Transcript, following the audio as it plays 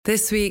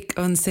This week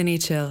on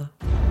Cine Chill.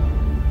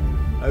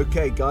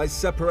 Okay, guys,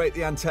 separate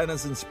the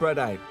antennas and spread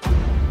out.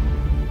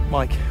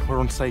 Mike, we're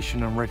on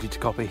station and ready to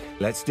copy.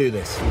 Let's do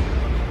this.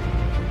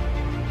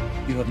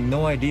 You have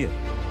no idea.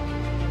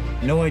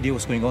 No idea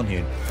what's going on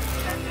here.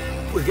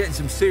 We're getting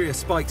some serious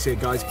spikes here,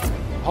 guys.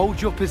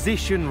 Hold your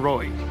position,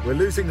 Roy. We're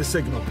losing the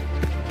signal.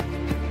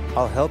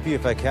 I'll help you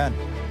if I can.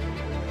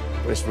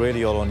 But it's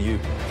really all on you.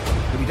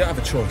 But we don't have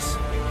a choice.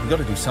 We've got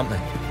to do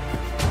something.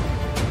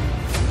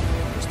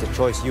 It's the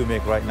choice you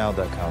make right now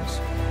that counts.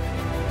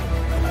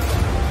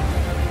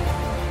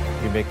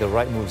 You make the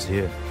right moves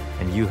here,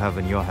 and you have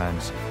in your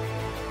hands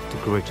the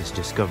greatest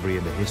discovery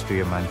in the history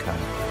of mankind.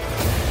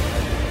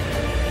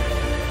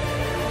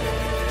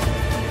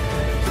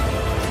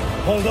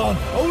 Hold on!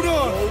 Hold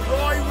on! Oh,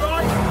 right!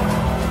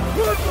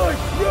 Run, Mike,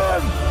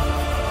 run!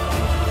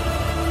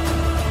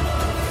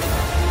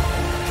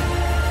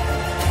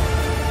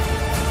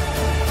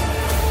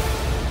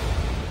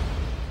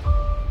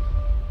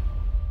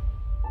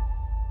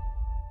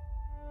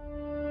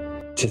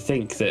 To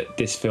think that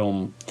this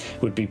film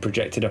would be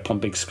projected up on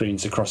big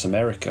screens across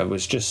America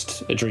was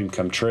just a dream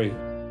come true.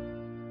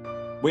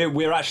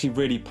 We're actually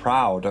really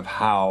proud of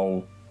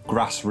how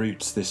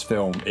grassroots this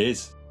film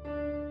is.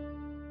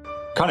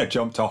 Kind of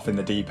jumped off in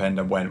the deep end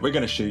and went, we're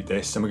going to shoot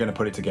this and we're going to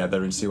put it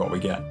together and see what we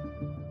get.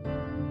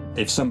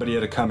 If somebody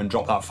had come and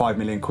dropped that 5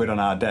 million quid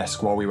on our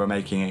desk while we were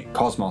making it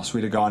Cosmos,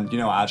 we'd have gone, you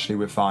know what, actually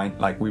we're fine.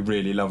 Like, we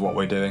really love what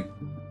we're doing.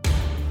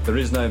 There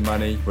is no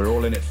money. We're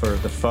all in it for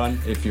the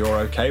fun. If you're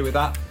okay with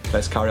that,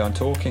 let's carry on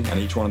talking. And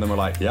each one of them were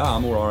like, yeah,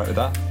 I'm all right with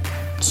that.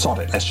 Sod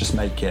it, let's just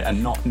make it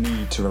and not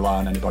need to rely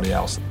on anybody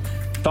else.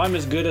 If I'm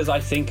as good as I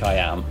think I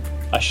am,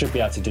 I should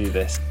be able to do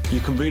this. You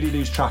can really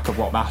lose track of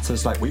what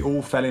matters. Like, we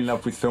all fell in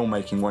love with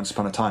filmmaking once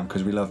upon a time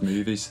because we love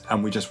movies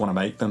and we just want to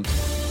make them.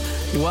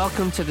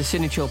 Welcome to the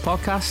Cine Chill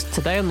podcast.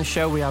 Today on the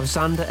show we have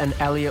Xander and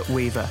Elliot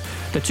Weaver,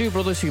 the two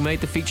brothers who made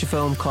the feature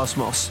film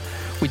Cosmos.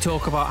 We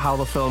talk about how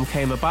the film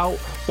came about,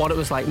 what it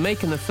was like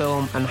making the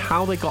film, and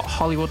how they got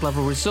Hollywood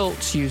level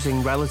results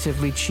using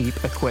relatively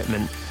cheap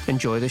equipment.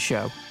 Enjoy the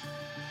show.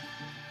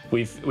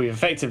 We've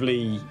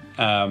effectively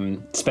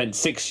spent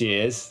 6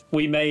 years.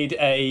 We made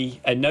a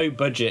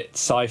no-budget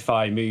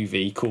sci-fi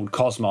movie called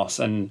Cosmos,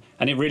 and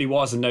it really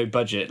was a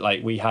no-budget.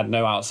 Like, we had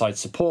no outside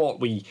support.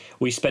 We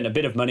spent a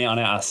bit of money on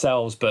it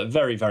ourselves, but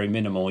very, very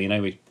minimal. You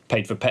know, we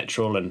paid for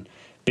petrol and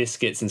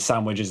biscuits and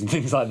sandwiches and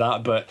things like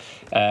that, but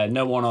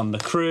no one on the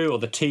crew or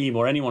the team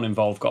or anyone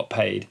involved got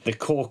paid. The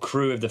core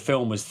crew of the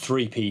film was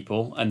 3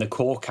 people, and the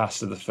core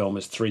cast of the film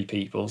was 3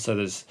 people. So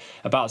there's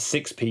about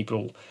 6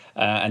 people.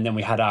 And then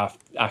we had our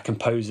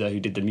composer who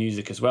did the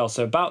music as well.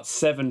 So about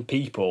 7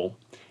 people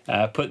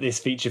put this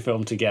feature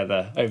film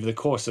together over the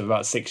course of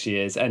about 6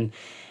 years. And,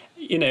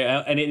 you know,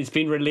 and it's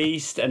been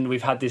released, and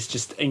we've had this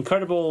just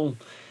incredible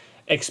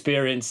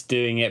experience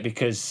doing it,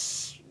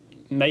 because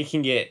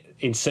making it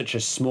in such a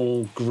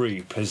small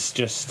group has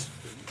just,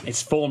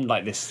 it's formed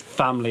like this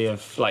family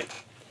of like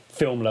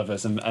film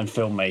lovers and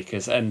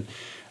filmmakers. And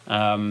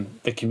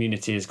the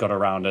community has got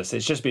around us.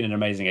 It's just been an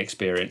amazing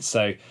experience.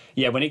 So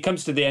yeah, when it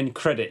comes to the end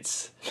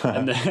credits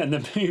and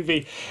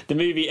the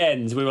movie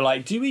ends, we were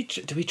like, do we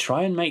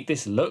try and make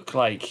this look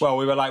like? Well,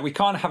 we were like, we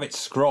can't have it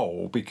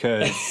scroll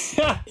because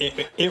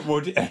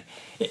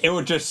it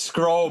would just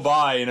scroll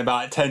by in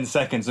about 10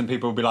 seconds, and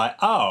people would be like,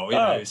 oh, you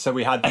know. So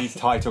we had these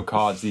title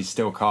cards, these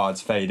still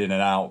cards fade in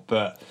and out,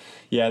 but.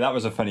 Yeah, that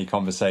was a funny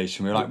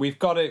conversation. We were like, we've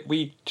got it.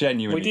 We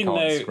genuinely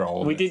can't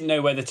scroll. We didn't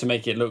know whether to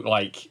make it look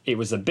like it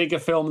was a bigger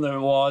film than it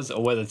was,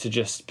 or whether to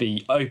just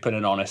be open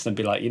and honest and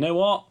be like, you know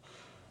what?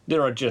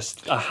 There are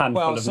just a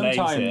handful of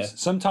names here.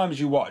 Sometimes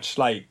you watch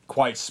like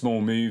quite small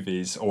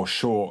movies or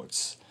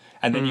shorts,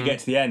 and then you get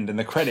to the end and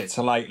the credits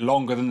are like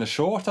longer than the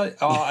short,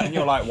 and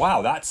you're like, wow,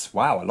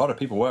 a lot of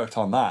people worked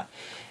on that.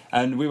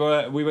 And we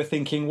were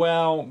thinking,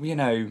 well, you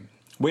know,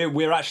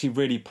 we're actually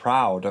really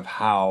proud of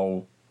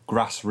how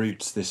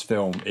grassroots this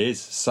film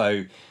is,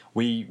 so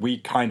we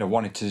kind of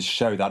wanted to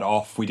show that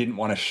off. We didn't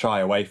want to shy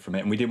away from it,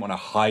 and we didn't want to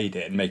hide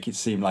it and make it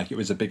seem like it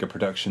was a bigger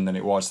production than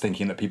it was,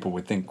 thinking that people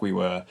would think we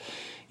were,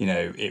 you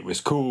know, it was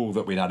cool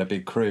that we'd had a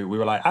big crew. We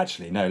were like,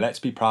 actually no, let's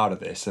be proud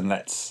of this, and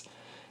let's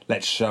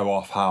show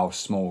off how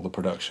small the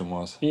production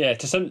was. Yeah,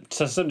 to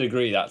some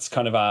degree, that's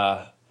kind of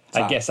our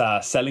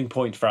selling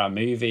point for our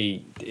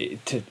movie,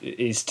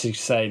 is to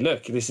say,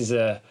 look, this is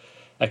a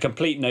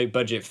complete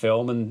no-budget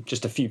film, and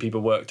just a few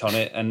people worked on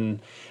it. And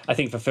I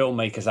think for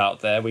filmmakers out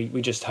there,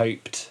 we just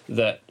hoped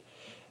that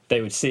they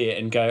would see it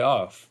and go,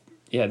 oh,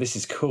 yeah, this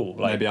is cool.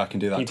 Like, maybe I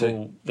can do that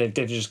too. They've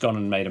just gone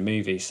and made a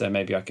movie, so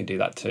maybe I can do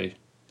that too.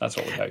 That's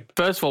what we hope.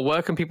 First of all,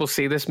 where can people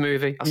see this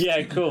movie?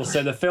 Yeah, cool.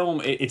 So the film,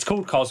 it's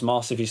called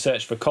Cosmos. If you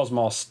search for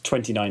Cosmos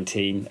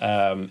 2019,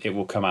 it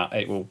will come out.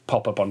 It will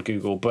pop up on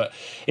Google. But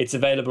it's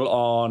available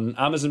on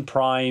Amazon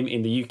Prime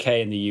in the UK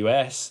and the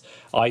US,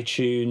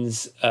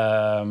 iTunes.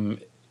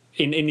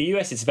 In the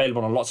US, it's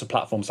available on lots of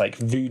platforms like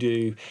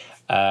Vudu,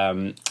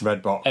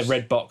 Redbox.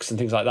 Redbox and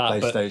things like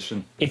that.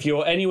 PlayStation. But if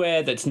you're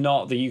anywhere that's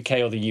not the UK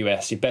or the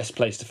US, your best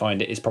place to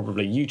find it is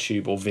probably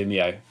YouTube or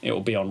Vimeo. It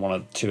will be on one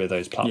or two of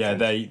those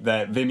platforms.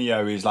 Yeah,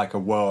 Vimeo is like a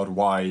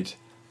worldwide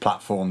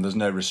platform. There's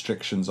no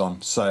restrictions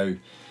on. So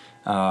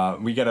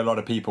we get a lot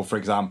of people, for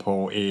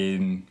example,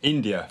 in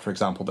India, for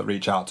example, that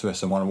reach out to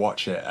us and want to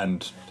watch it,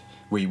 and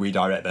we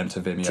direct them to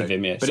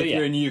Vimeo. But So, if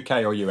you're in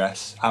UK or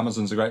US,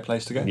 Amazon's a great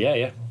place to go.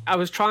 Yeah. I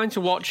was trying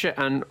to watch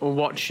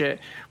it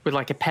with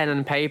like a pen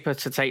and paper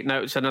to take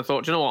notes, and I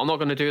thought, you know what, I'm not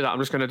going to do that. I'm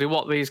just going to do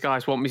what these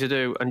guys want me to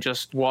do and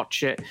just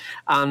watch it.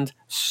 And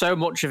so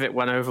much of it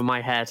went over my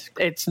head.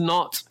 It's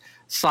not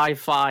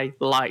sci-fi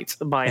light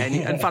by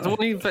any. In fact, I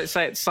wouldn't even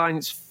say it's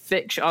science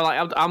fiction.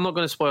 I'm not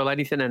going to spoil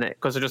anything in it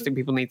because I just think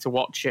people need to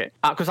watch it.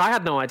 Because I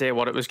had no idea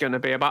what it was going to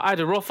be about. I had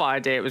a rough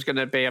idea it was going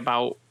to be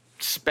about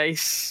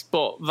space,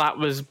 but that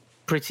was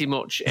pretty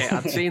much it.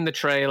 I'd seen the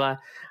trailer,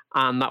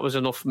 and that was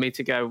enough for me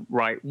to go,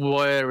 right,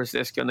 where is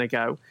this going to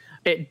go?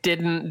 It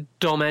didn't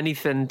dumb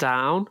anything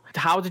down.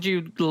 How did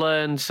you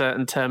learn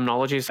certain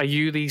terminologies? Are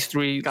you these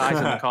three guys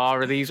in the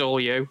car? Are these all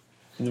you?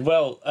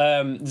 Well,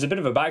 there's a bit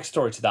of a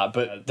backstory to that,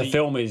 but the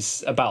film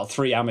is about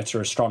three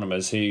amateur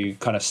astronomers who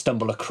kind of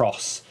stumble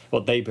across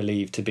what they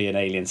believe to be an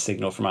alien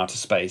signal from outer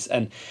space.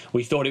 And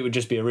we thought it would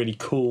just be a really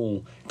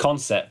cool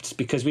concept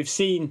because we've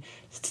seen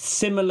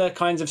similar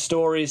kinds of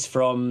stories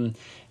from,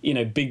 you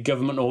know, big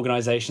government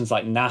organizations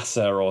like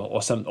NASA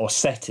or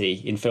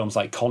SETI in films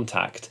like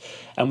Contact.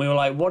 And we were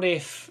like, what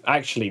if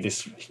actually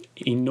this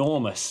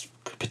enormous,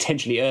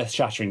 potentially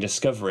earth-shattering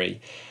discovery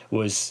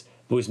was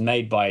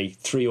made by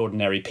three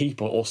ordinary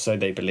people, also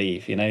they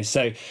believe, you know.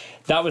 So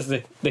that was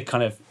the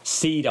kind of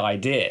seed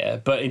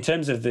idea. But in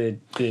terms of the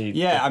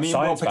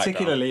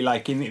particularly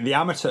like in the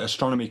amateur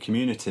astronomy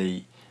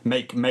community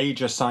make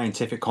major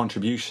scientific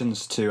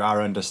contributions to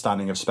our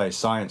understanding of space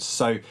science.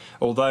 So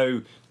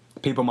although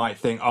people might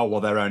think, oh,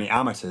 well, they're only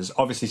amateurs,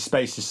 obviously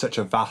space is such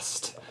a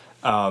vast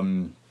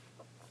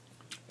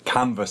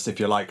canvas, if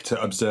you like,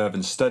 to observe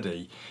and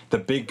study. The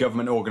big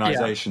government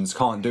organisations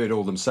can't do it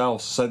all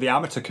themselves. So the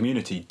amateur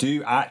community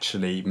do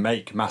actually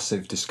make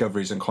massive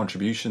discoveries and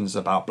contributions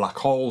about black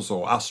holes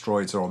or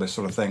asteroids or all this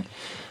sort of thing.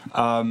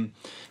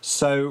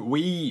 So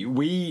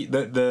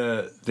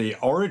the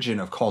origin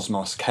of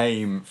Cosmos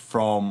came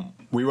from,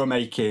 we were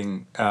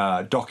making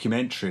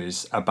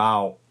documentaries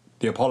about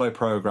the Apollo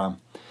program.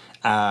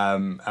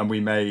 And we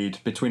made,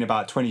 between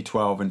about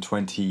 2012 and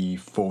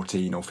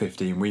 2014 or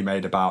 15, we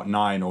made about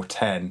 9 or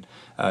 10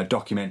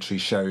 documentary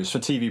shows for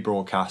TV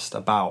broadcast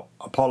about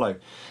Apollo.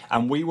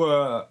 And we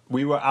were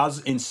as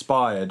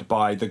inspired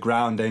by the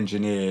ground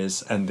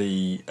engineers and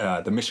the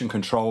mission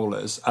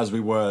controllers as we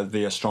were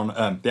the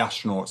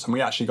astronauts. And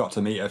we actually got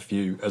to meet a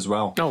few as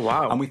well. Oh,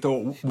 wow. And we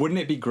thought, wouldn't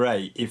it be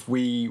great if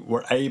we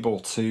were able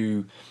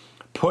to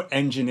put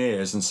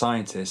engineers and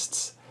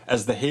scientists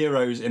as the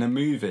heroes in a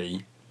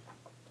movie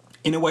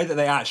in a way that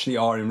they actually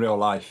are in real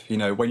life. You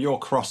know, when you're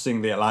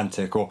crossing the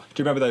Atlantic, or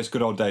do you remember those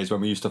good old days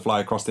when we used to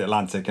fly across the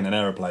Atlantic in an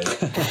aeroplane?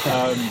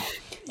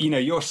 You know,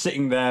 you're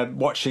sitting there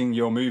watching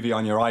your movie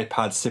on your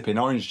iPad, sipping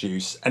orange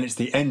juice, and it's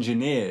the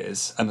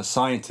engineers and the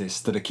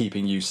scientists that are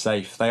keeping you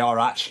safe. They are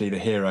actually the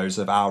heroes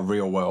of our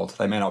real world.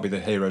 They may not be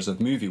the heroes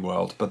of movie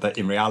world, but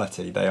in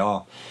reality, they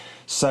are.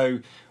 So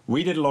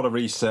we did a lot of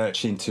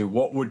research into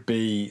what would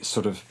be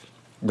sort of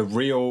the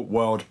real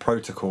world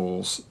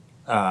protocols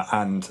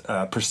and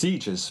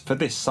procedures for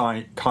this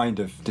kind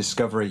of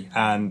discovery,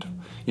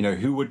 and you know,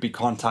 who would be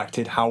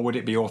contacted, how would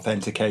it be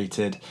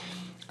authenticated,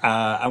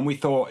 and we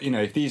thought, you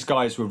know, if these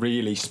guys were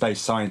really space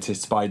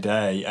scientists by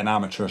day and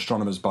amateur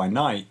astronomers by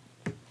night,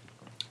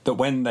 that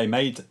when they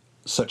made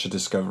such a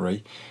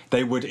discovery,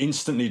 they would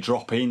instantly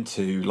drop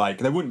into, like,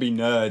 there wouldn't be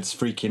nerds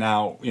freaking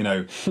out, you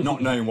know,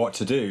 not knowing what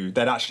to do.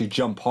 They'd actually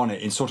jump on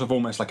it in sort of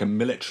almost like a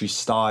military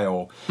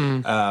style,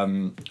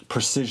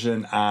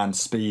 precision and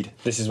speed.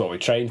 This is what we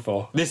trained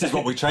for. This is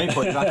what we trained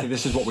for, exactly.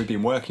 This is what we've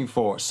been working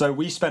for. So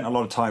we spent a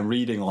lot of time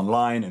reading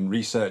online and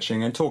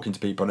researching and talking to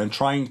people and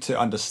trying to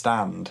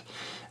understand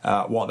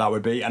what that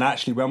would be. And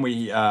actually, when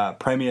we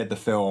premiered the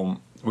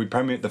film,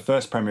 the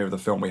first premiere of the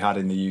film we had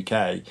in the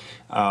UK,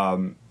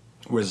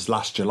 was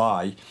last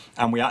July,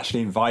 and we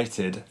actually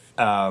invited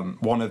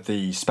one of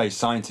the space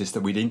scientists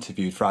that we'd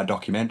interviewed for our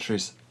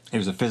documentaries. He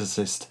was a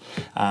physicist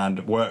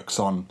and works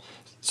on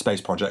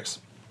space projects.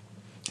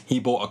 He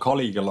brought a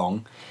colleague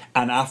along,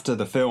 and after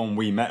the film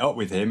we met up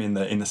with him in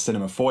the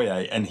cinema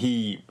foyer, and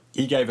he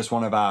gave us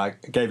one of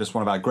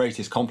our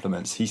greatest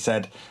compliments. He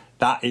said,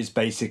 that is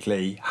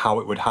basically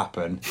how it would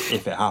happen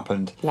if it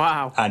happened.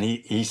 Wow. And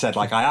he said,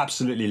 like, I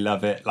absolutely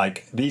love it.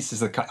 Like,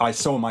 I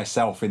saw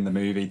myself in the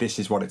movie. This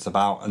is what it's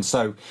about. And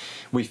so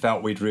we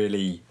felt we'd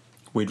really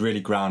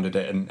grounded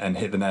it and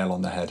hit the nail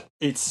on the head.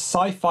 It's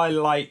sci-fi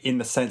light in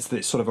the sense that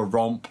it's sort of a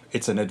romp.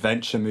 It's an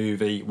adventure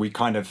movie. We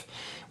kind of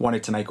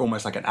wanted to make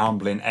almost like an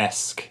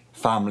Amblin-esque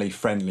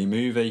family-friendly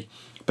movie.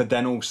 But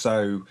then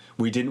also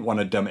we didn't want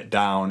to dumb it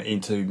down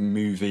into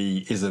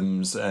movie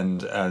isms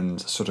and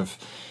sort of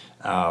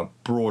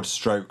broad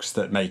strokes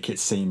that make it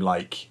seem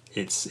like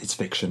it's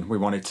fiction. We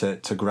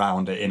wanted to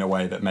ground it in a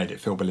way that made it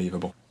feel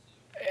believable.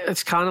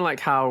 It's kind of like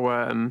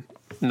how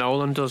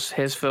Nolan does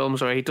his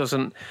films, where he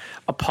doesn't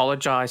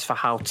apologise for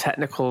how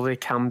technical they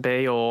can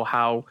be or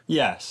how...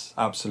 Yes,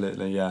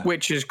 absolutely, yeah.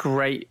 Which is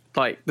great.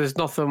 Like, there's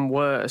nothing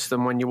worse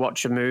than when you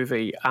watch a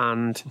movie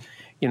and,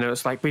 you know,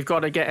 it's like, we've got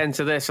to get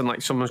into this, and,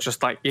 like, someone's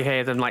just, like, you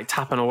hear them, like,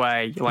 tapping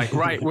away. You're like,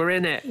 right, we're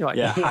in it. You're like,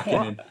 yeah,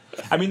 hacking in.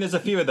 I mean, there's a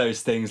few of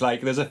those things.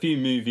 Like, there's a few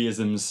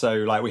movieisms, so,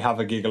 like, we have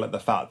a giggle at the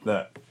fact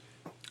that,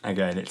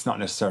 again, it's not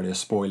necessarily a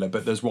spoiler,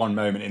 but there's one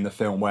moment in the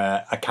film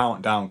where a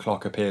countdown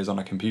clock appears on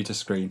a computer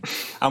screen,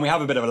 and we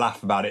have a bit of a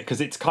laugh about it,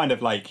 because it's kind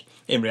of like,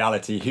 in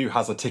reality, who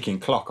has a ticking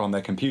clock on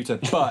their computer?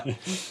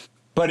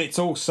 But it's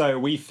also,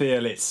 we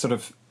feel it's sort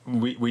of,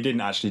 we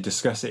didn't actually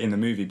discuss it in the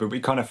movie, but we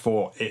kind of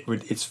thought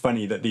it's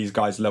funny that these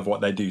guys love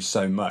what they do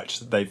so much.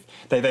 They've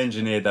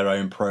engineered their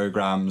own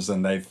programs,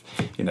 and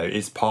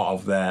it's part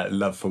of their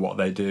love for what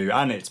they do,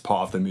 and it's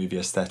part of the movie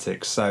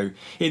aesthetics. So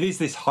it is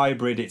this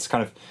hybrid. It's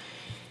kind of,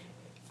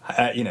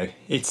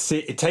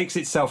 it takes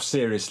itself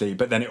seriously,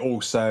 but then it's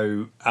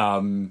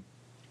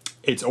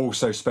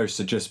also supposed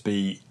to just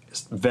be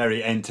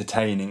very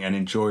entertaining and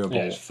enjoyable.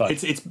 Yeah, it's fun.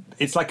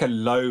 It's like a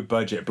low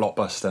budget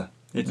blockbuster.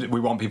 We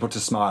want people to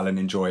smile and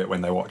enjoy it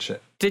when they watch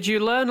it. Did you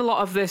learn a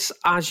lot of this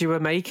as you were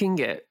making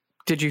it?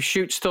 Did you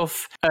shoot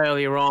stuff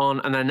earlier on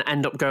and then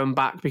end up going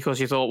back because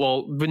you thought,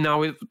 well,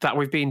 now that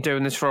we've been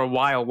doing this for a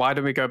while, why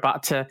don't we go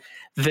back to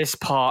this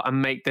part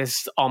and make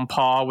this on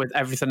par with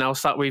everything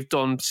else that we've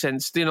done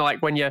since,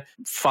 like when you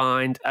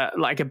find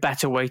like a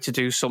better way to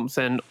do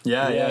something?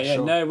 Yeah.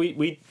 Sure. No,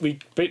 we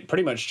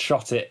pretty much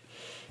shot it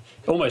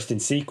almost in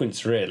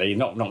sequence, really.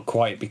 Not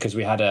quite, because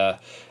we had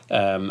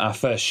our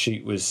first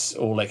shoot was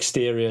all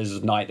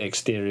exteriors, night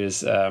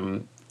exteriors,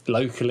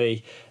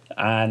 locally.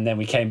 And then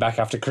we came back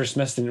after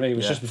Christmas, didn't we? It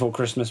was just before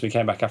Christmas. We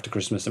came back after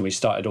Christmas and we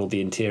started all the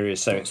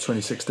interiors. So it's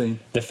 2016.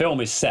 The film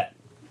is set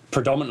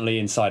predominantly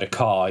inside a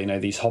car.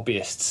 These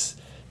hobbyists,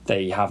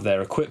 they have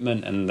their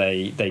equipment and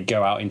they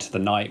go out into the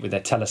night with their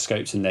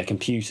telescopes and their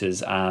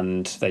computers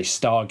and they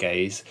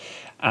stargaze.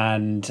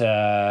 And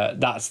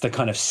that's the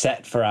kind of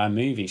set for our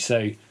movie.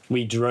 So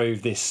we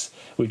drove this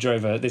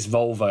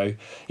Volvo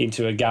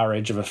into a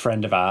garage of a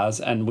friend of ours,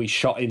 and we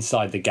shot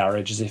inside the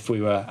garage as if we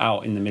were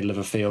out in the middle of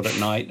a field at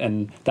night,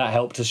 and that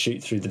helped us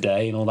shoot through the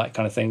day and all that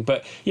kind of thing.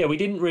 But yeah, we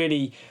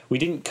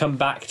didn't come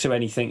back to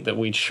anything that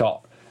we'd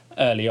shot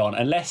early on,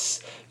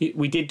 unless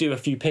we did do a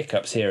few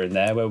pickups here and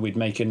there where we'd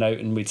make a note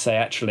and we'd say,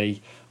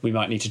 actually, we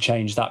might need to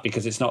change that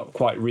because it's not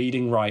quite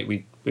reading right.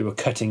 We were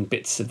cutting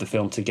bits of the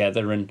film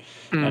together, and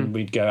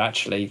we'd go,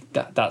 actually,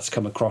 that's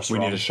come across wrong.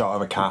 We need a shot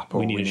of a cap, or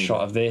we need a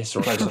shot of this,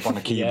 or close up on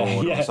a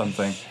keyboard or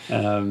something.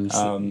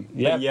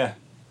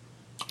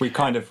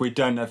 We'd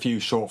done a few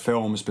short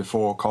films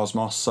before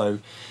Cosmos, so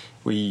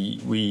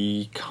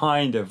we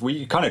kind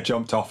of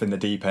jumped off in the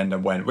deep end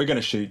and went, we're going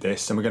to shoot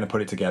this and we're going to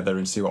put it together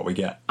and see what we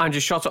get. And you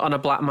shot it on a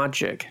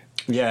Blackmagic.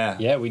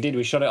 Yeah, we did.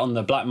 We shot it on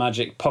the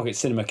Blackmagic Pocket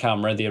Cinema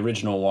camera, the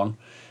original one,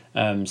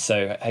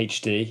 so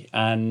HD,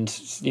 and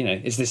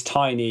it's this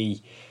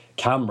tiny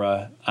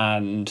camera,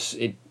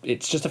 and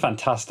it's just a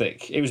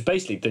fantastic. It was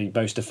basically the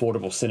most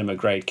affordable cinema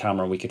grade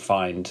camera we could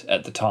find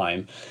at the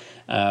time,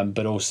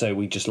 but also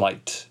we just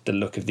liked the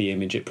look of the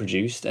image it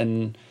produced,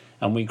 and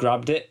we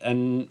grabbed it.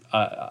 And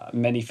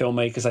many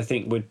filmmakers, I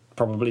think, would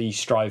probably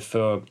strive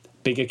for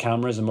bigger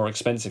cameras and more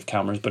expensive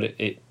cameras, but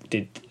it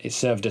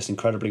served us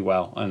incredibly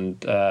well,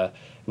 and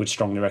would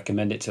strongly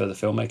recommend it to other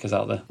filmmakers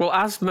out there. Well,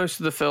 as most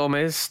of the film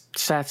is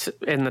set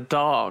in the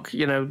dark,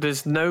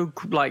 there's no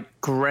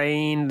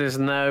grain, there's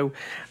no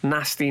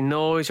nasty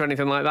noise or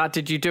anything like that.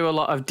 Did you do a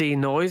lot of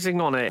denoising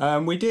on it?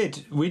 We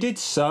did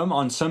some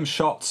on some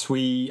shots.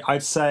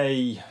 I'd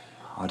say,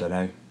 I don't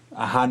know,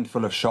 a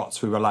handful of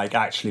shots we were like,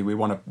 actually, we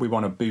want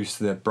to boost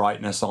the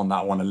brightness on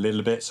that one a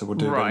little bit, so we'll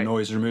do a bit of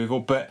noise removal.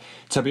 But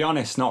to be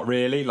honest, not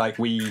really. Like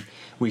we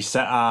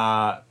set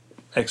our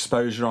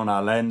exposure on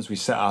our lens, we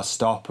set our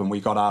stop, and we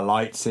got our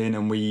lights in,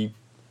 and we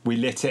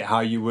lit it how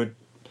you would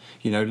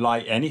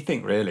light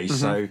anything, really. Mm-hmm.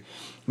 So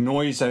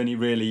noise only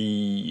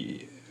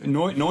really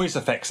noise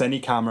affects any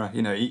camera.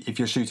 If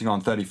you're shooting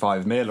on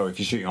 35mm, or if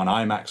you're shooting on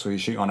IMAX, or you're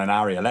shooting on an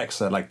Arri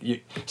Alexa,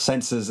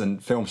 sensors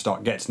and film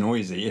stock gets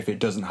noisy if it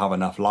doesn't have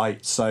enough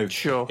light. So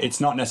sure, it's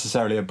not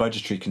necessarily a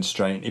budgetary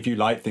constraint. If you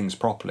light things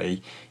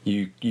properly,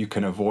 you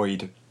can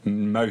avoid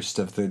most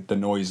of the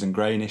noise and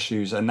grain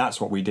issues, and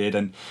that's what we did.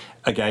 And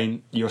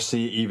again, you'll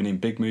see even in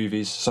big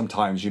movies,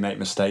 sometimes you make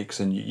mistakes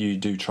and you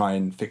do try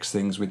and fix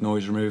things with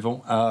noise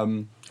removal.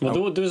 There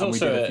was also we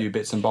did a few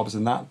bits and bobs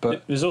in that,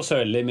 but there's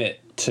also a limit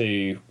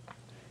to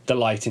the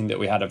lighting that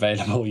we had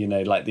available.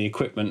 Like the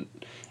equipment.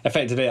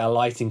 Effectively, our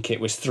lighting kit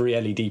was 3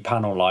 LED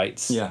panel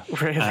lights. Yeah,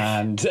 really.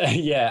 And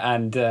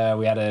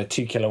we had a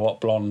 2 kilowatt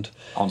blonde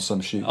on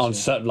some shoots.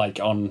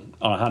 On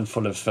a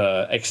handful of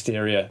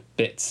exterior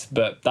bits,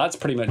 but that's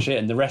pretty much it.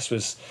 And the rest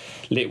was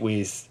lit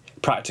with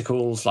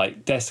practicals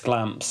like desk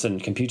lamps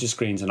and computer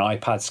screens and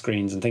iPad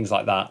screens and things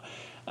like that.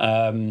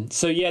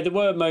 So yeah, there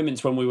were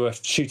moments when we were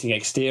shooting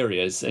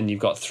exteriors and you've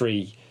got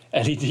 3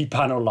 LED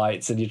panel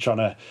lights and you're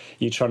trying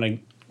to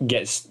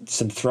get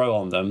some throw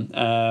on them,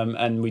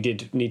 and we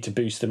did need to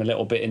boost them a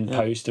little bit in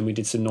post, and we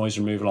did some noise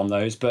removal on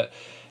those, but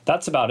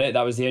that's about it.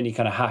 That was the only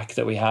kind of hack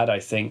that we had, I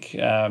think.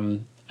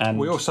 And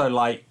we also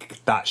like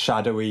that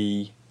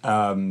shadowy,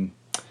 I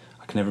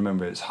can never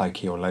remember if it's high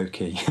key or low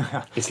key.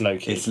 It's low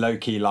key. It's low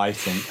key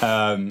lighting.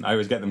 I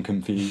always get them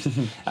confused.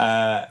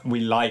 We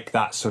like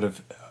that sort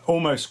of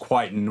almost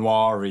quite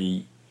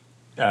noir-y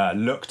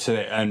look to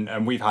it,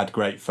 and we've had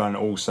great fun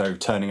also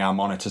turning our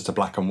monitors to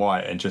black and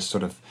white and just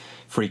sort of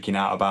freaking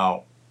out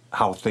about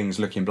how things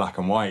look in black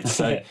and white.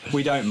 So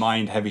we don't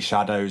mind heavy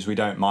shadows, we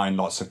don't mind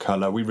lots of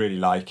colour, we really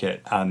like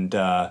it, and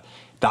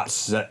that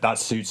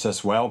suits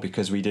us well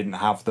because we didn't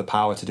have the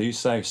power to do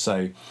so.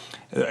 So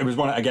it was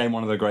one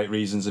of the great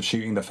reasons of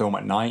shooting the film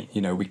at night.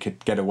 You know, we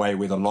could get away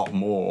with a lot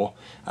more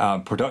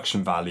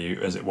production value,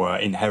 as it were,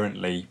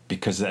 inherently,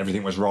 because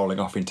everything was rolling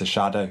off into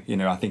shadow. You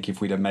know, I think if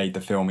we'd have made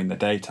the film in the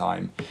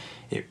daytime,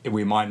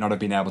 we might not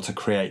have been able to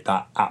create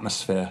that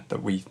atmosphere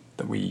that we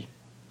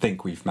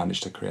think we've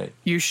managed to create.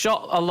 You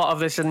shot a lot of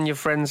this in your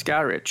friend's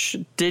garage.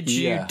 Did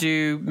you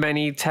do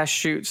many test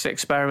shoots,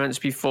 experiments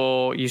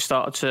before you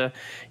started to,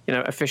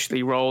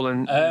 officially roll?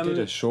 And we did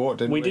a short,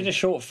 didn't we? We did a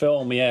short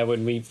film, yeah.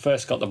 When we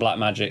first got the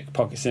Blackmagic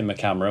Pocket Cinema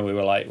camera, we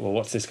were like, well,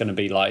 what's this going to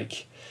be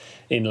like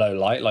in low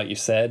light, like you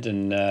said,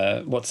 and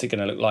what's it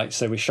going to look like?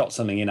 So we shot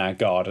something in our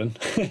garden,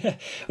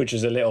 which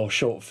was a little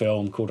short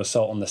film called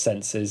Assault on the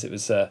Senses. It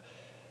was a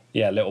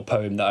little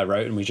poem that I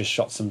wrote, and we just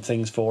shot some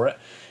things for it.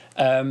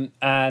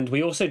 And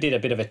we also did a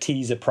bit of a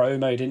teaser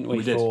promo, didn't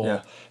we?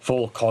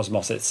 For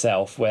Cosmos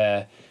itself,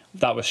 where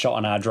that was shot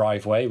on our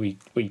driveway. We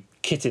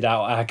kitted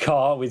out our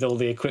car with all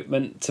the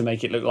equipment to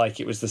make it look like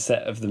it was the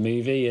set of the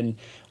movie, and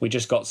we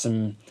just got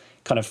some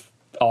kind of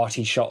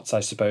arty shots,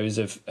 I suppose,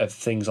 of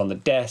things on the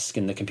desk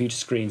and the computer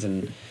screens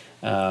and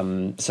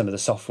some of the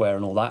software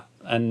and all that.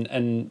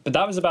 But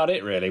that was about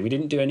it, really. We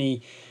didn't do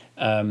any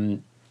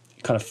kind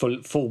of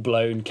full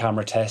blown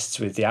camera tests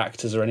with the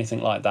actors or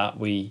anything like that.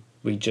 We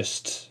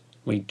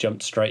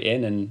jumped straight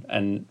in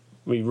and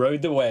we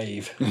rode the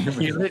wave.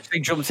 You literally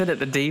jumped in at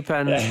the deep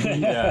end.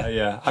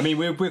 Yeah. I mean,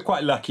 we're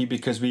quite lucky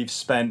because we've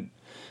spent,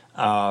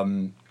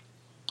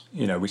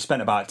 we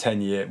spent about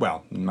 10 years,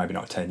 well, maybe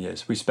not 10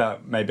 years. We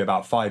spent maybe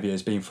about 5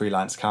 years being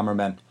freelance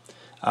cameramen,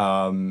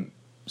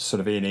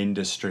 sort of in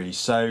industry.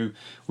 So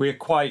we're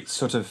quite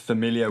sort of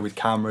familiar with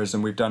cameras,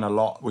 and we've done a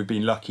lot. We've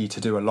been lucky to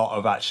do a lot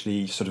of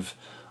actually sort of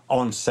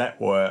on-set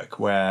work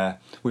where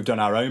we've done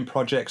our own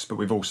projects, but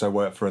we've also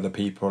worked for other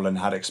people and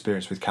had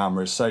experience with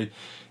cameras. So,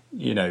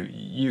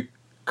 you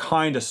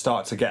kind of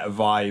start to get a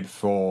vibe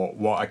for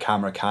what a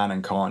camera can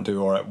and can't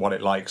do, or what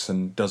it likes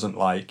and doesn't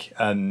like.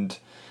 And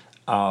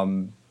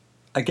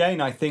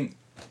again, I think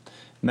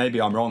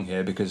maybe I'm wrong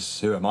here, because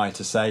who am I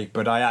to say?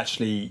 But I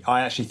actually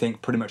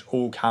think pretty much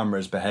all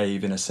cameras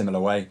behave in a similar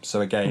way.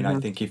 So again, I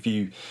think if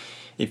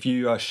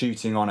you are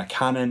shooting on a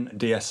Canon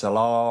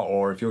DSLR,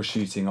 or if you're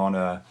shooting on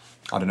a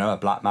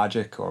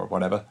Blackmagic or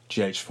whatever,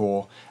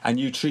 GH4, and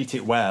you treat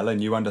it well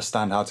and you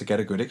understand how to get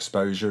a good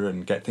exposure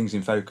and get things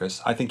in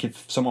focus, I think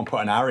if someone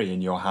put an Arri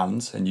in your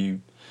hands and you're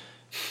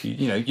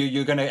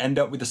going to end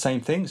up with the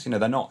same things.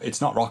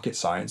 It's not rocket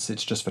science,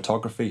 it's just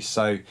photography.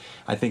 So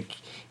I think,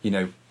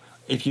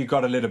 if you've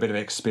got a little bit of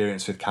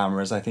experience with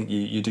cameras, I think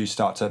you do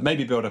start to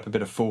maybe build up a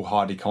bit of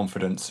foolhardy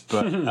confidence.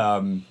 But,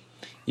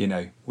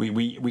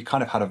 we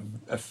kind of had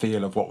a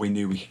feel of what we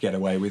knew we could get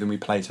away with, and we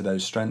played to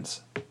those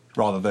strengths,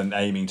 rather than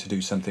aiming to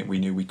do something we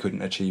knew we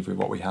couldn't achieve with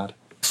what we had.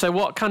 So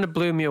what kind of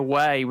blew me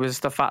away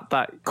was the fact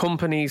that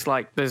companies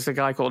like, there's a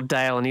guy called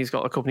Dale, and he's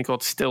got a company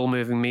called Still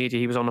Moving Media.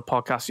 He was on a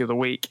podcast the other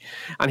week,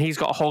 and he's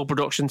got a whole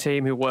production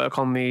team who work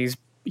on these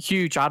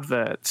huge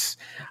adverts,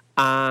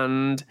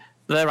 and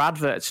their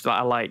adverts that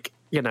are like,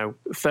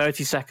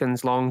 30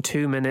 seconds long,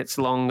 2 minutes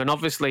long, and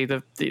obviously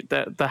the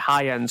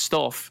high-end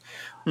stuff.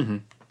 Mm-hmm.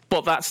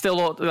 But that's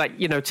still,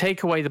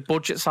 take away the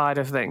budget side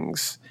of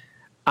things.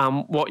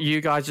 What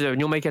you guys are doing,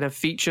 you're making a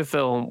feature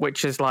film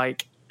which is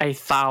like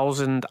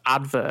 1,000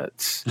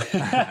 adverts.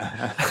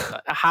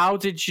 How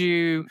did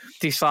you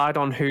decide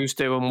on who's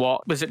doing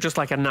what? Was it just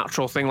like a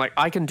natural thing, like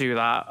I can do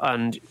that,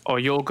 or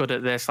you're good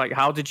at this? Like,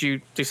 how did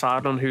you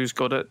decide on who's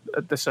good at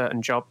the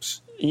certain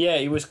jobs? Yeah,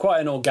 it was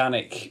quite an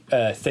organic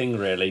thing,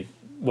 really.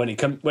 When it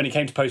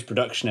came to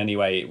post-production,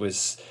 anyway, it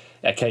was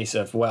a case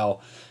of,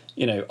 well,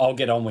 I'll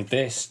get on with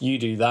this, you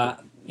do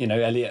that.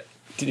 Elliot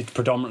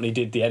predominantly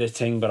did the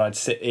editing, but I'd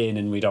sit in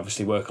and we'd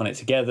obviously work on it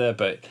together.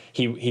 But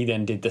he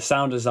then did the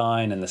sound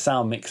design and the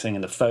sound mixing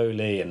and the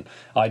Foley, and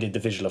I did the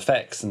visual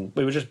effects, and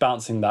we were just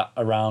bouncing that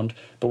around.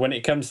 But when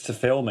it comes to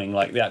filming,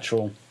 like the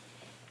actual,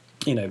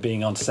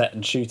 being on set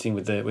and shooting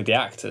with the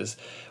actors,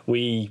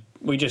 we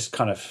just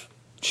kind of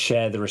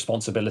share the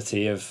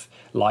responsibility of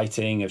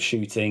lighting, of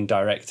shooting,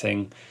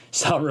 directing,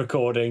 sound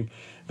recording.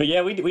 But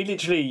yeah, we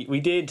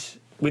did,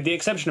 with the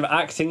exception of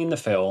acting in the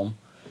film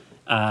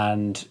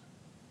and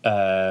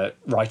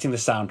writing the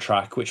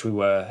soundtrack, which we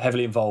were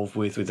heavily involved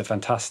with the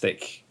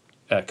fantastic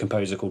a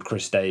composer called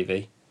Chris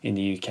Davey in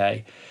the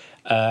UK.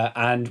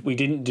 And we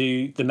didn't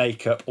do the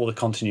makeup or the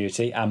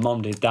continuity. Our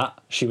mom did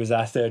that. She was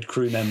our third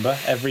crew member.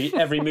 Every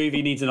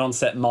movie needs an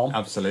on-set mom.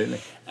 Absolutely.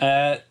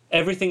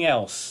 Everything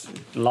else,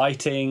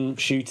 lighting,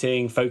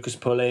 shooting, focus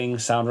pulling,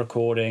 sound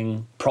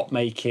recording, prop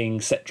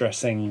making, set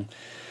dressing,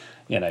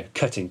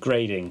 cutting,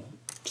 grading,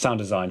 sound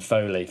design,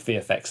 Foley,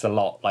 VFX, the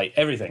lot, like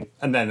everything.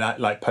 And then that,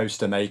 like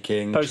poster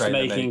making,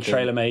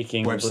 trailer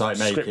making, website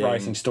making, script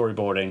writing,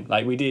 storyboarding.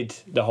 Like we did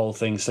the whole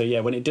thing. So yeah,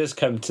 when it does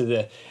come to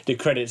the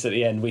credits at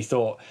the end, we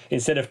thought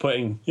instead of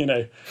putting,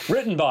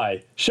 written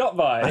by, shot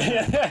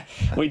by,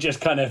 we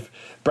just kind of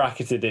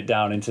bracketed it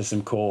down into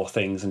some core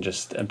things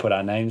and put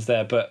our names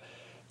there. But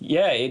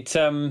yeah, it's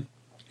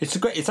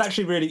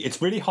actually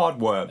really hard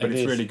work, but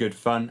it's really good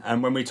fun.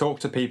 And when we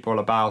talk to people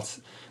about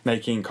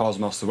making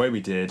Cosmos the way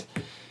we did,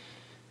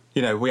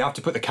 we have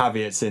to put the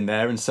caveats in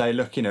there and say,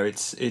 look,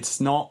 it's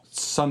not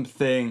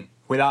something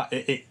without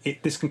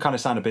it. This can kind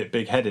of sound a bit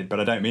big-headed, but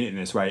I don't mean it in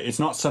this way. It's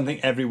not something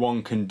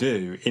everyone can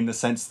do, in the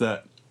sense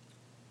that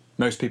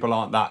most people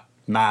aren't that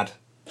mad.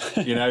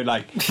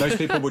 Like most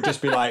people would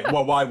just be like,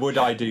 well, why would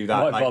I do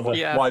that?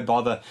 Why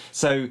bother?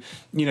 So,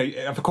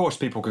 of course,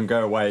 people can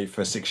go away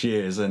for 6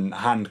 years and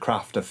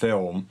handcraft a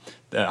film,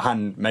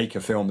 hand make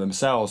a film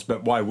themselves.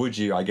 But why would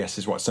you? I guess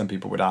is what some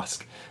people would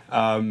ask.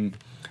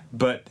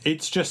 But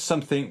it's just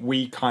something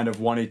we kind of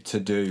wanted to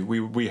do.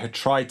 We had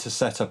tried to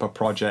set up a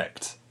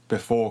project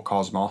before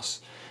Cosmos,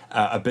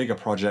 a bigger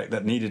project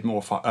that needed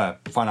more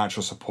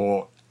financial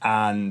support,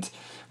 and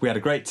we had a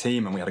great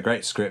team and we had a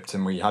great script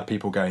and we had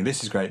people going,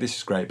 this is great,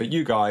 but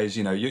you guys,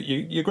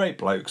 you're great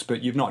blokes,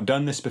 but you've not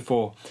done this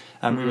before.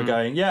 And we were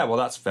going, yeah, well,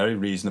 that's very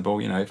reasonable.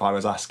 If I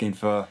was asking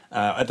for,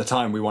 at the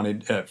time we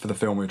wanted, for the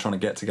film we were trying to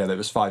get together, it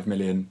was £5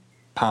 million.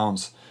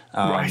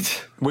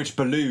 Right. Which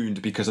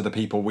ballooned because of the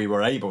people we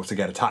were able to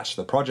get attached to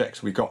the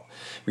project. We got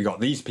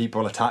these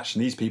people attached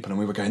and these people, and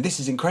we were going, this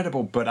is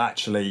incredible, but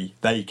actually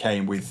they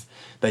came with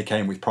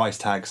price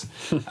tags.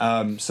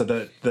 So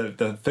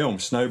the film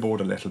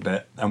snowballed a little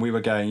bit, and we were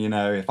going,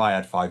 if I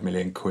had £5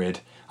 million,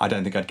 I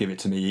don't think I'd give it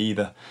to me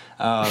either.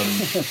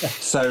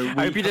 So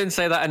I hope you didn't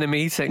say that in a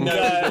meeting.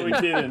 No, we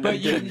didn't. But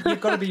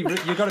you've got to be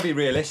realistic.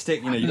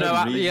 You've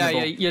got to be reasonable.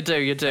 Yeah, you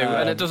do,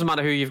 and it doesn't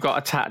matter who you've got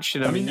attached.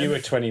 I mean, you were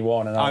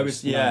 21 and I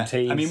was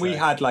 19. I mean, we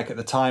had at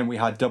the time we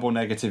had Double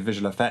Negative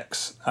Visual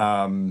Effects,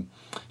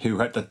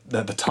 who at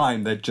the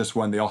time they'd just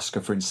won the Oscar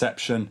for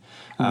Inception.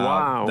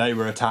 Wow. They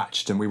were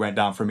attached, and we went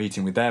down for a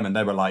meeting with them, and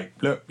they were like,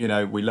 look,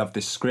 we love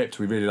this script,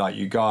 we really like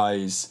you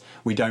guys,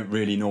 we don't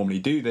really normally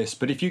do this,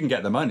 but if you can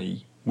get the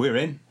money, we're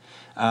in.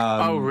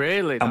 Oh,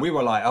 really? And we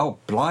were like, oh,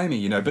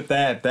 blimey, but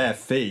their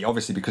fee,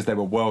 obviously, because they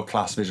were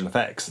world-class visual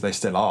effects, they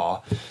still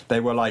are, they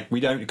were like, we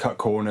don't cut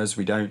corners,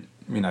 we don't,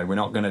 we're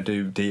not going to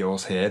do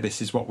deals here,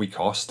 this is what we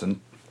cost, and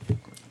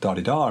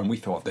da-di-da, and we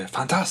thought, they're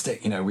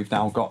fantastic, we've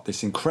now got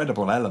this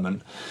incredible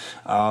element.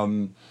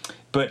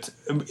 But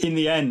in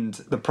the end,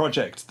 the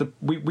project,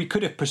 we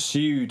could have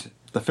pursued,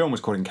 the film was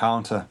called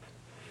Encounter,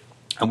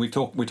 and we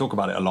talk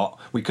about it a lot.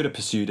 We could have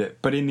pursued it,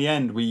 but in the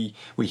end, we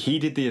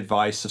heeded the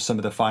advice of some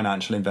of the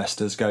financial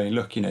investors, going,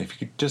 look,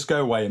 if you could just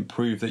go away and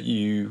prove that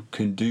you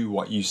can do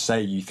what you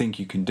say you think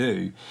you can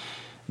do,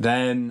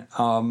 then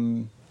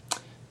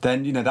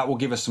that will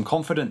give us some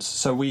confidence.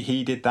 So we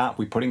heeded that.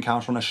 We put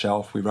Encounter on a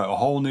shelf. We wrote a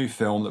whole new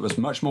film that was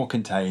much more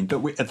contained,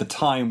 that at the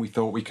time we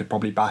thought we could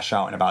probably bash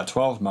out in about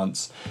 12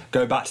 months,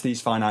 go back to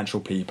these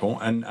financial people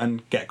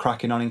and get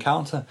cracking on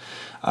Encounter.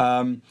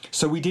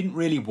 So we didn't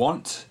really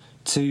want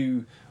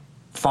to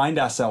find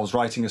ourselves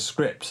writing a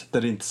script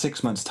that in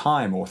 6 months'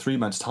 time or 3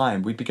 months'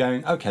 time we'd be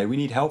going, okay, we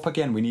need help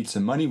again, we need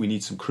some money, we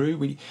need some crew,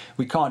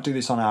 we can't do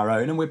this on our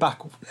own, and we're back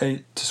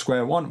to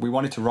square one. We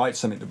wanted to write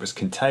something that was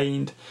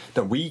contained,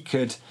 that we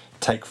could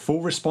take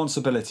full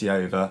responsibility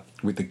over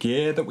with the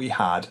gear that we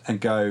had,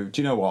 and go,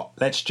 do you know what,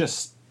 let's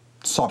just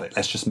sod it,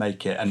 let's just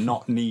make it, and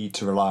not need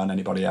to rely on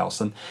anybody else.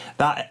 And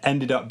that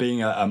ended up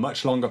being a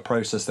much longer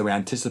process than we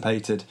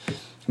anticipated,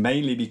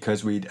 mainly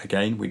because we'd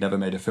never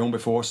made a film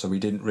before, so we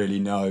didn't really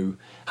know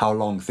how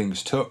long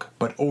things took,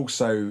 but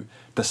also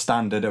the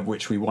standard of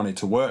which we wanted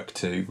to work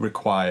to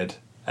required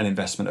an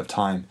investment of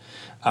time.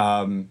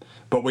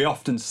 But we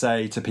often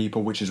say to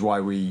people, which is why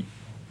we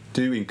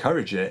do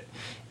encourage it,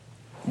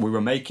 we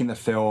were making the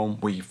film,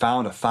 we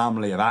found a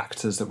family of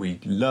actors that we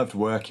loved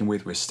working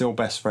with, we're still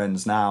best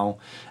friends now,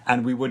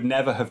 and we would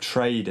never have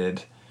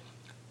traded.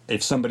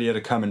 If somebody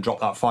had come and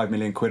dropped that £5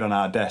 million on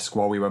our desk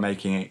while we were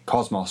making it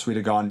Cosmos, we'd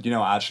have gone,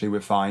 actually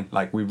we're fine,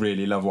 like we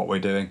really love what we're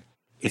doing.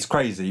 It's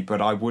crazy,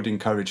 but I would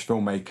encourage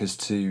filmmakers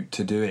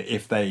to do it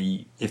if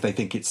they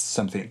think it's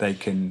something they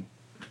can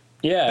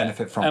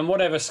benefit from. And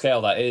whatever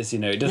scale that is,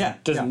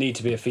 it doesn't need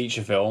to be a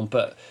feature film,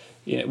 but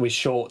with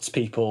shorts,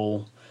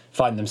 people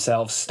find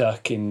themselves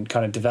stuck in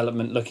kind of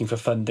development, looking for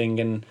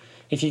funding, and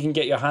if you can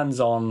get your hands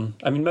on,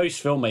 I mean,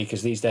 most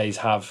filmmakers these days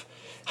have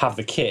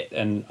the kit,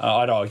 and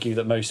I'd argue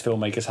that most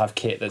filmmakers have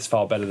kit that's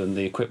far better than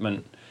the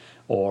equipment,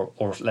 or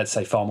let's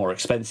say far more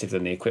expensive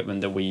than the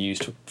equipment that we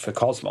used for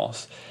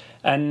Cosmos.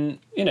 And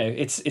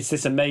it's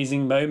this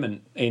amazing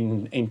moment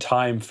in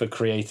time for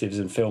creatives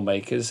and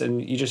filmmakers,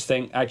 and you just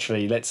think,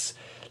 actually, let's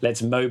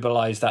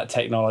mobilize that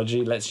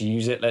technology, let's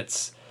use it,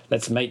 let's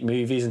make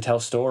movies and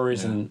tell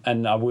stories.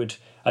 And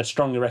I'd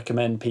strongly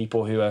recommend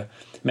people who are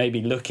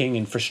maybe looking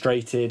and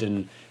frustrated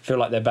and feel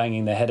like they're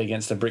banging their head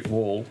against a brick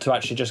wall to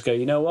actually just go,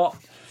 you know what,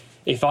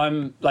 if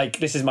I'm like,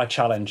 this is my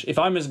challenge, if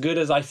I'm as good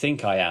as I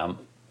think I am,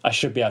 I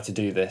should be able to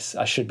do this.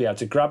 I should be able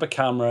to grab a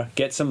camera,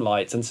 get some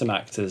lights and some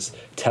actors,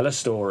 tell a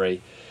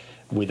story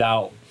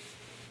without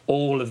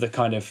all of the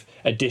kind of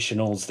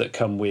additionals that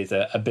come with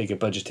a bigger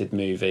budgeted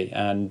movie.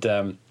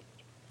 And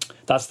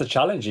that's the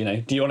challenge,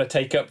 Do you want to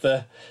take up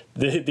the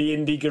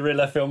indie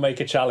guerrilla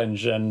filmmaker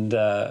challenge? And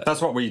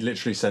that's what we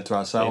literally said to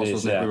ourselves,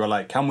 wasn't it? We were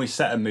like, can we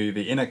set a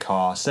movie in a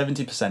car,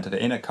 70% of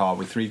it in a car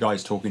with 3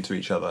 guys talking to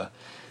each other,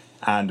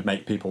 and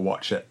make people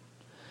watch it?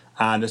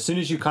 And as soon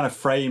as you kind of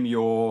frame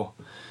your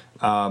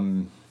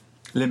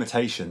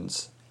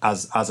limitations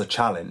as a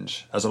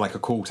challenge, as like a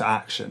call to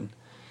action,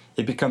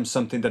 it becomes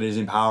something that is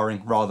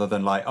empowering rather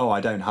than like, oh, I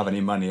don't have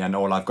any money and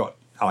all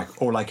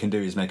I can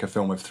do is make a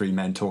film of 3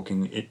 men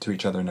talking to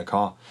each other in a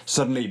car.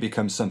 Suddenly it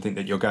becomes something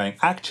that you're going,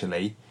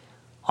 actually,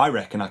 I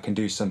reckon I can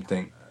do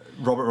something.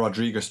 Robert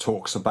Rodriguez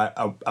talks about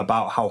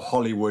how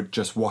Hollywood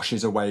just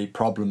washes away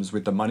problems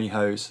with the money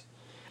hose.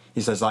 He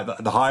says, like,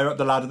 the higher up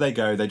the ladder they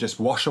go, they just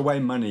wash away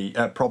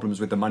problems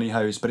with the money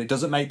hose, but it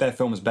doesn't make their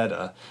films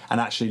better. And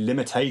actually,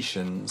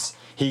 limitations,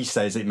 he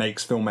says, it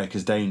makes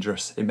filmmakers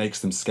dangerous. It makes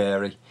them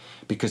scary.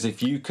 Because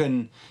if you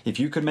can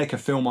make a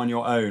film on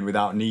your own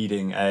without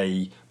needing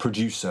a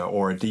producer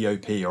or a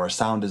DOP or a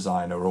sound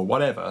designer or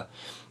whatever,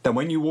 then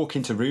when you walk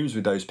into rooms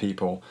with those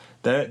people,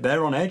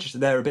 they're on edge.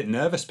 They're a bit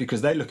nervous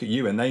because they look at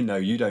you and they know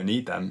you don't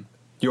need them.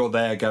 You're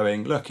there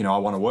going, look, I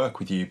want to work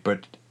with you,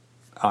 but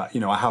I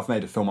have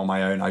made a film on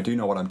my own. I do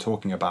know what I'm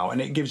talking about.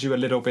 And it gives you a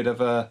little bit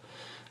of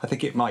I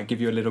think it might give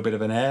you a little bit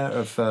of an air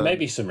of...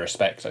 maybe some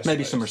respect, I suppose.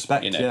 Maybe some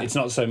respect, yeah. It's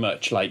not so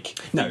much like...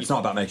 No, it's not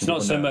about making people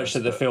nervous. It's not so much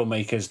that the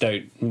filmmakers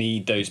don't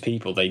need those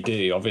people. They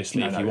do,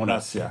 obviously. If you want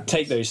to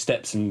take those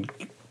steps and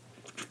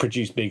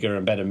produce bigger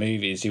and better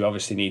movies, you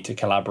obviously need to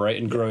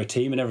collaborate and grow a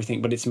team and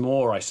everything. But it's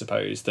more, I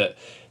suppose, that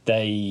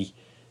they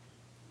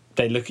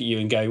look at you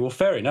and go, well,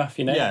 fair enough,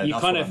 Yeah, you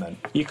kind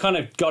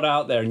of got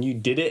out there and you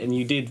did it, and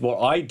you did what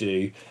I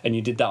do, and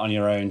you did that on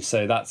your own.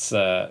 So that's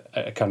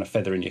a kind of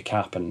feather in your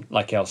cap. And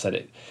like El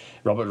said,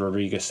 Robert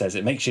Rodriguez says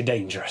it makes you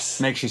dangerous,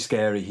 makes you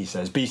scary. He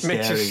says, be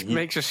scary.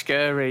 Makes you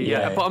scary.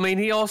 Yeah. But I mean,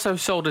 he also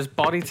sold his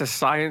body to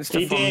science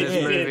to fund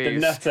his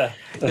movies. The nutter.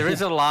 There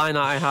is a line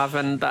I have,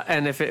 and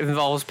if it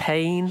involves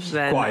pain,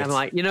 then I'm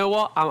like, you know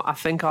what? I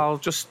think I'll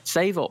just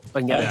save up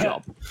and get a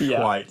job.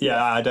 Quite.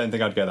 Yeah, I don't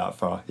think I'd go that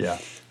far. Yeah.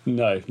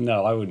 No,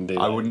 I wouldn't do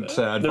that. I wouldn't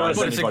advise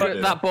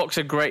anybody. That book's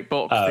a great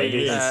book. It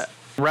is.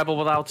 Rebel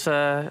Without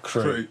a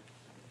Crew.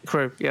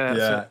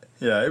 Yeah.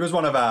 It was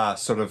one of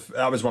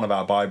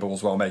our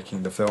Bibles while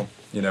making the film.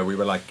 We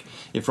were like,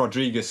 if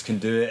Rodriguez can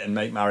do it and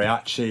make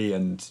mariachi,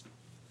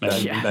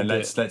 then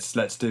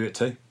let's do it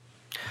too.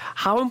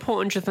 How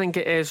important do you think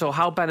it is, or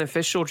how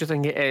beneficial do you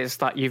think it is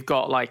that you've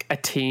got like a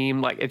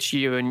team, like it's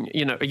you and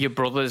your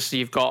brothers,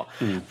 you've got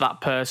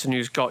that person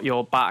who's got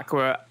your back?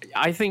 Where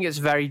I think it's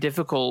very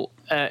difficult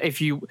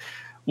if you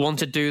want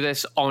to do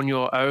this on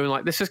your own.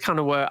 Like, this is kind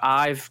of where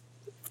I've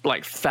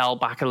like fell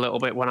back a little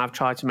bit when I've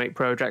tried to make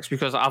projects,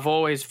 because I've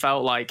always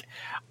felt like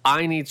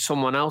I need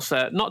someone else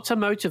there, not to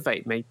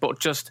motivate me, but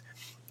just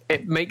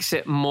it makes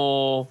it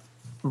more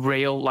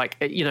real. Like,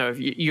 if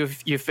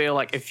you feel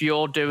like if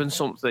you're doing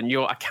something,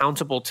 you're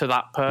accountable to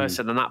that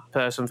person, and that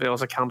person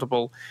feels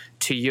accountable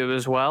to you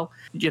as well.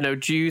 Do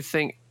you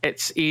think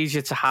it's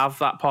easier to have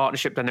that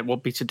partnership than it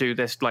would be to do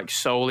this like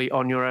solely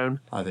on your own?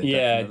 I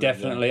think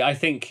definitely. Yeah. I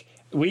think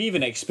we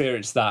even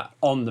experienced that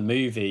on the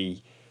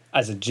movie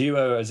as a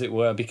duo, as it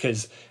were,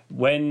 because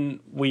when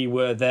we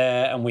were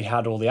there and we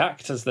had all the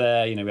actors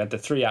there, we had the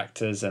 3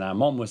 actors and our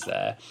mom was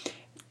there,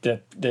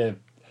 the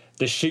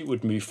shoot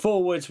would move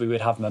forwards, we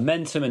would have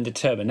momentum and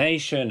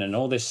determination and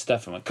all this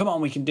stuff, and like, come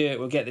on, we can do it,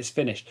 we'll get this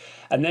finished.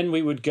 And then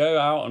we would go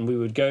out and we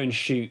would go and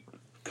shoot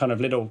kind of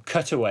little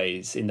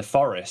cutaways in the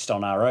forest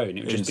on our own.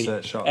 It would just be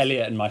shots.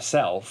 Elliot and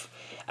myself.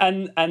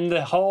 And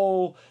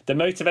the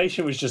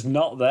motivation was just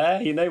not there.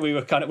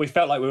 We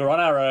felt like we were on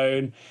our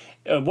own.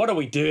 What are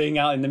we doing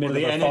out in the middle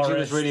of the forest? The energy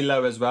was really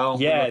low as well.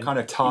 Yeah, we were kind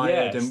of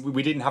tired, and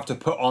we didn't have to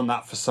put on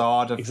that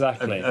facade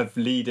of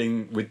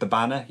leading with the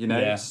banner,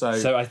 Yeah.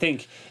 So I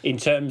think in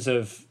terms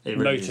of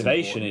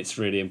motivation, it's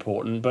really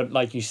important. But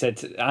like you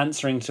said,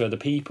 answering to other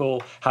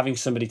people, having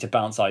somebody to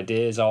bounce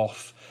ideas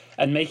off,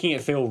 and making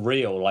it feel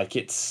real, like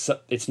it's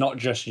not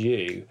just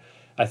you,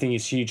 I think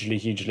is hugely,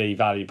 hugely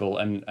valuable.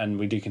 And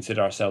we do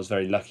consider ourselves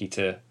very lucky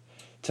to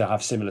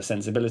have similar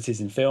sensibilities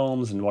in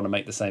films and want to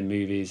make the same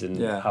movies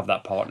and have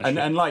that partnership.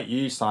 And like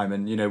you,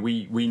 Simon,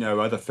 we know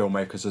other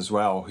filmmakers as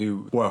well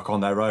who work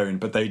on their own,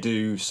 but they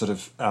do sort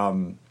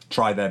of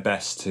try their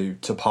best to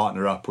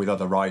partner up with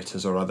other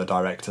writers or other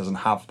directors and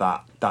have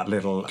that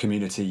little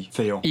community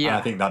feel. Yeah. And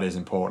I think that is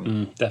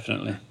important.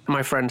 Definitely.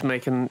 My friend's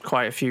making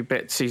quite a few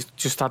bits. He's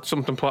just had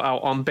something put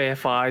out on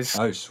BFI's.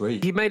 Oh,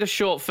 sweet. He made a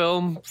short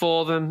film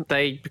for them.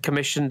 They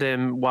commissioned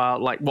him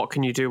what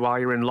can you do while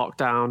you're in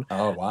lockdown?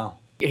 Oh, wow.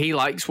 He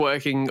likes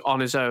working on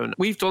his own.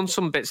 We've done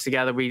some bits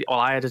together.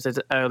 I edited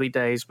Early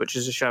Days, which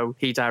is a show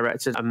he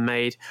directed and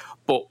made.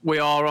 But we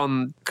are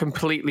on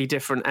completely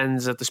different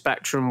ends of the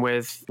spectrum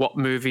with what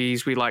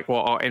movies we like,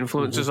 what our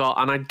influences are.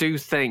 And I do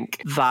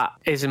think that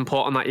is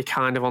important that you're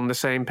kind of on the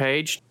same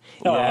page.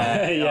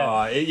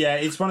 Yeah,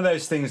 it's one of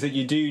those things that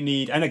you do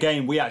need. And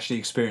again, we actually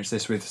experienced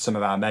this with some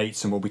of our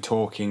mates, and we'll be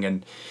talking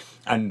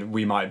and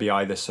we might be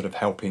either sort of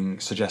helping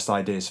suggest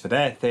ideas for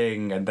their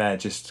thing, and they're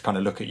just kind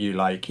of look at you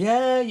like,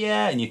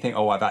 yeah, and you think,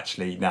 oh, that's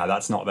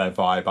not their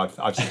vibe.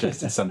 I've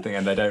suggested something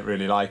and they don't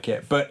really like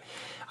it. But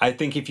I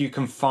think if you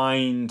can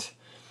find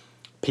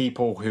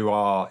people who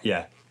are,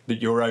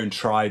 your own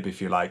tribe,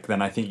 if you like,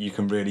 then I think you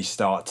can really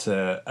start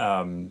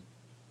to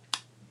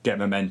get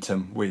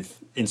momentum with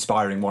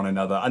inspiring one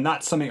another. And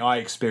that's something I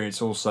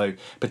experience also,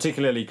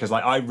 particularly because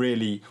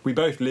we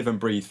both live and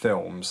breathe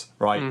films,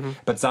 right? Mm-hmm.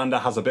 But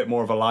Xander has a bit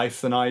more of a life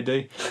than I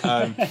do.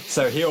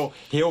 So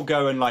he'll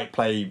go and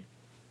play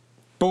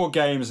board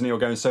games, and he'll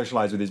go and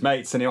socialise with his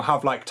mates, and he'll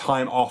have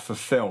time off of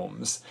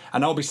films,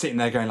 and I'll be sitting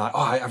there going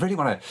I really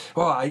want to,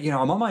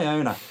 I'm on my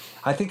own.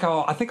 I think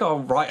I'll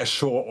write a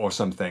short or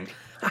something.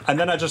 And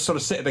then I just sort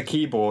of sit at the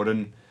keyboard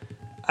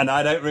and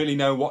I don't really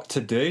know what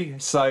to do.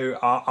 So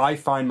I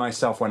find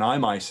myself, when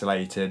I'm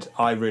isolated,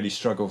 I really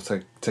struggle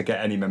to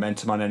get any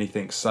momentum on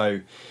anything. So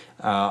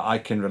I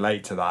can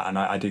relate to that, and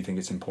I do think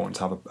it's important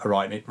to have a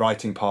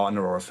writing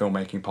partner or a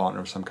filmmaking partner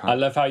of some kind. I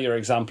love how your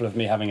example of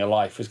me having a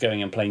life was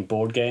going and playing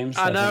board games.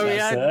 I know,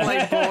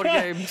 playing board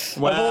games.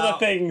 Well, of all the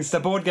things.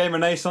 The board game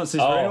renaissance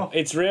is real.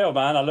 It's real,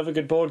 man. I love a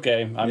good board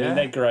game. I mean,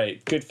 they're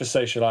great. Good for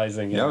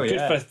socialising.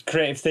 Good for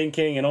creative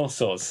thinking and all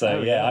sorts.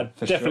 So, I'd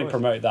definitely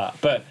promote that.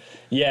 But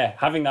yeah,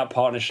 having that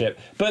partnership.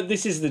 But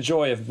this is the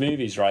joy of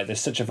movies, right? There's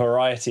such a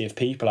variety of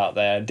people out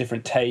there,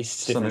 different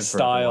tastes, different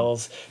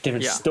styles,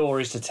 different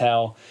stories to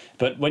tell.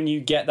 But when you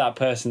get that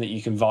person that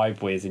you can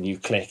vibe with and you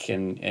click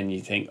and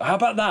you think, how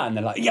about that? And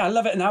they're like, yeah, I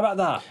love it. And how about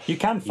that? You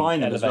can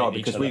find them as well,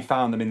 because we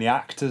found them in the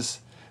actors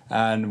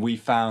and we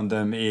found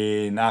them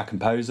in our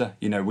composer.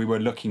 We were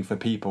looking for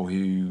people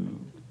who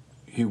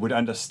would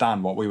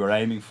understand what we were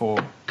aiming for.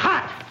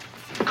 Cut!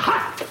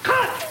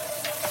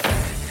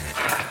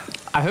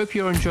 I hope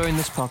you're enjoying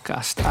this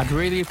podcast. I'd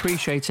really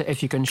appreciate it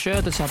if you can share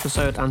this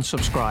episode and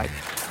subscribe.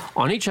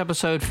 On each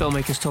episode,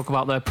 filmmakers talk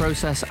about their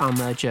process and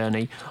their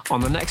journey. On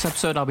the next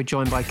episode, I'll be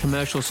joined by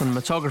commercial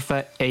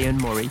cinematographer Ian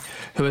Murray,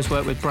 who has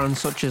worked with brands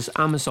such as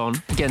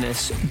Amazon,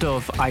 Guinness,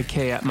 Dove,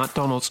 IKEA,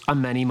 McDonald's,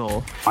 and many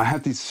more. I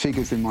had these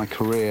figures in my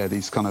career,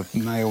 these kind of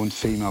male and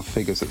female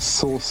figures that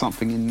saw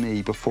something in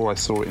me before I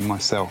saw it in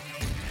myself.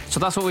 So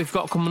that's what we've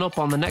got coming up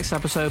on the next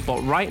episode,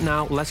 but right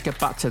now, let's get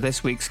back to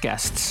this week's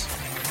guests.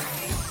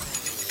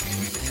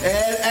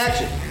 And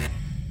action!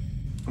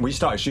 We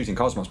started shooting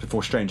Cosmos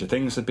before Stranger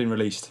Things had been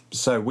released.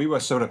 So we were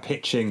sort of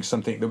pitching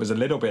something that was a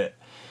little bit...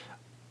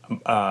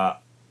 it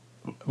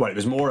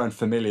was more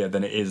unfamiliar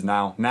than it is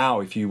now. Now,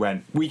 if you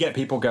went... We get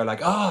people go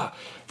like,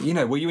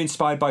 were you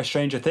inspired by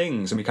Stranger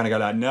Things? And we kind of go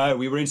like, no,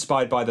 we were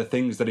inspired by the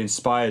things that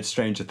inspired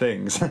Stranger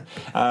Things.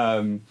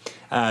 And,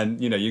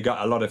 you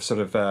got a lot of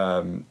sort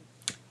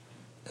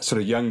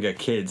of younger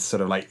kids,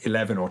 sort of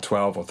 11 or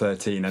 12 or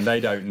 13, and they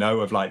don't know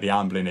of the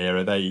Amblin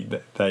era.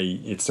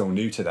 It's all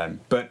new to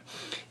them. But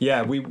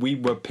yeah, we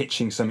were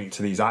pitching something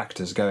to these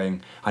actors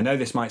going, I know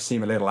this might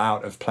seem a little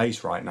out of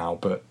place right now,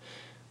 but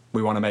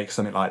we want to make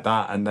something like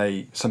that.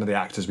 And some of the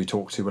actors we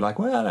talked to were like,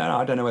 well,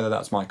 I don't know whether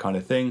that's my kind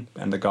of thing.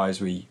 And the guys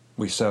we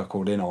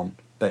circled in on,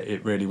 that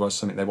it really was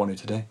something they wanted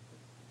to do.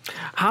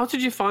 How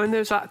did you find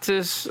those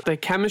actors? The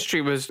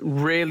chemistry was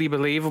really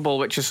believable,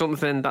 which is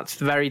something that's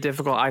very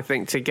difficult, I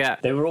think, to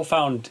get. They were all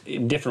found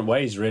in different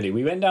ways, really.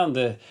 We went down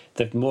the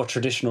more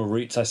traditional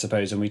routes, I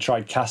suppose, and we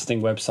tried casting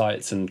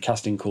websites and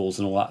casting calls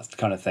and all that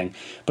kind of thing.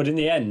 But in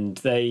the end,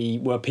 they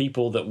were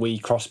people that we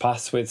cross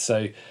paths with,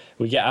 so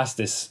we get asked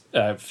this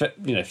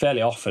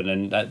fairly often,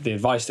 and the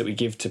advice that we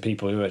give to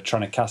people who are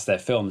trying to cast their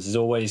films is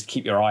always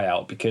keep your eye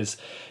out, because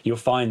you'll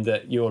find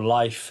that your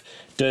life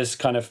does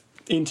kind of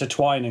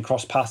intertwine and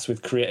cross paths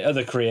with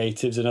other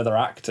creatives and other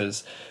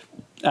actors.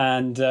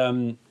 And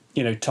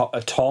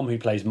Tom, who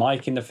plays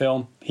Mike in the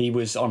film, he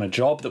was on a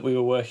job that we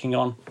were working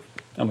on,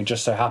 and we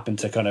just so happened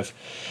to kind of...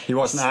 He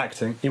wasn't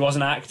acting,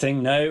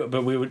 no,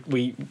 but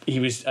he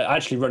was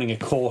actually running a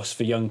course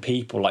for young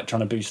people,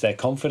 trying to boost their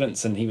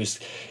confidence, and he was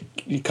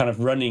kind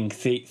of running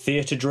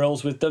theatre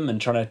drills with them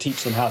and trying to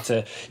teach them how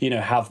to,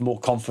 have more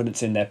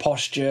confidence in their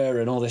posture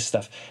and all this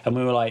stuff. And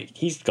we were like,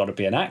 he's got to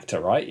be an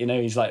actor, right?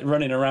 He's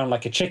running around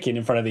like a chicken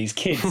in front of these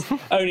kids.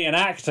 Only an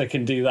actor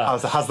can do that.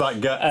 How's that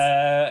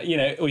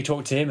gut? We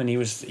talked to him, and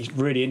he's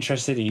really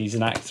interested. He's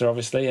an actor,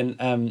 obviously,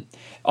 and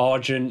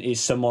Arjun is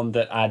someone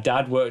that our dad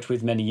dad worked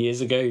with many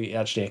years ago,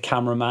 actually a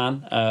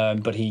cameraman,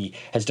 but he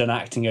has done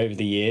acting over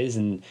the years,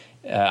 and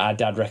our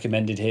dad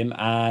recommended him.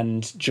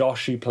 And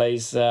Josh, who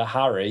plays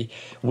Harry,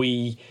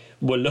 we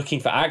were looking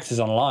for actors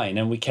online,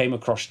 and we came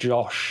across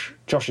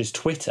Josh's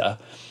Twitter,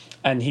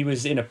 and he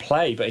was in a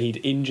play, but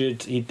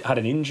he'd had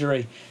an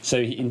injury, so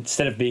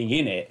instead of being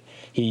in it,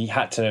 he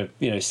had to,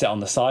 sit on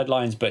the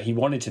sidelines, but he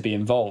wanted to be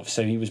involved.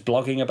 So he was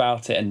blogging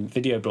about it and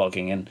video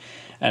blogging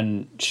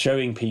and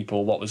showing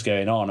people what was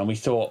going on. And we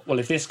thought, well,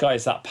 if this guy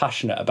is that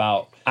passionate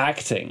about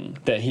acting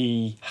that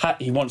he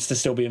wants to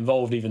still be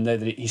involved, even though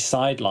that he's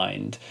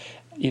sidelined,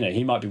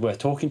 he might be worth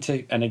talking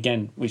to. And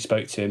again, we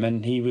spoke to him,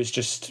 and he was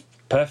just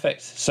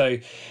perfect. So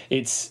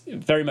it's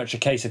very much a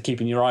case of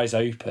keeping your eyes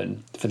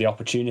open for the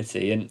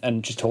opportunity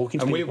and just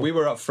talking to people. And we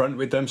were up front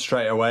with them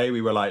straight away.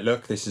 We were like,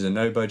 look, this is a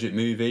no-budget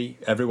movie.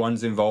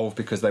 Everyone's involved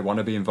because they want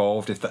to be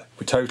involved.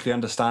 We totally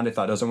understand if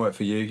that doesn't work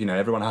for you.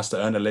 Everyone has to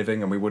earn a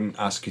living, and we wouldn't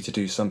ask you to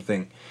do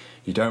something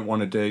you don't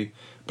want to do.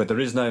 But there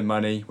is no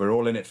money. We're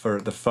all in it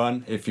for the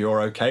fun. If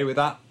you're okay with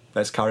that,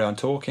 let's carry on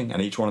talking. And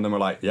each one of them were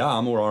like, yeah,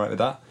 I'm all right with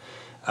that.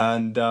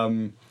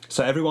 And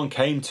so everyone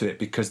came to it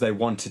because they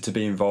wanted to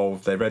be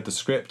involved. They read the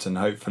script, and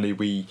hopefully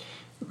we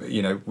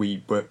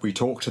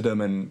talked to them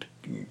and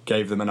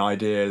gave them an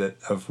idea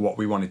of what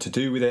we wanted to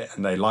do with it,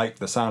 and they liked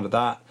the sound of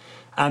that.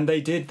 And they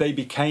did. They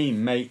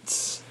became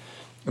mates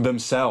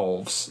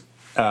themselves,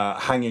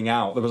 hanging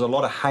out. There was a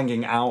lot of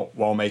hanging out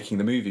while making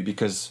the movie,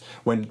 because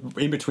when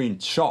in between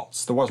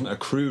shots there wasn't a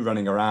crew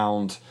running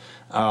around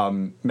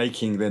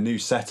making the new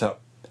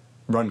setup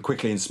run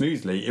quickly and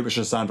smoothly. It was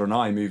just Xander and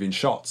I moving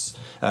shots,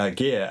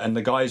 gear, and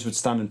the guys would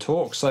stand and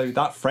talk. So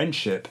that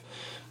friendship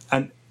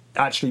and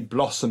actually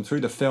blossomed through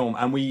the film,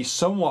 and we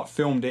somewhat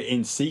filmed it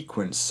in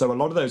sequence. So a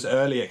lot of those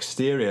early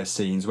exterior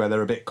scenes where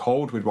they're a bit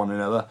cold with one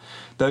another,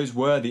 those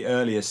were the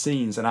earlier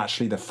scenes, and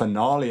actually the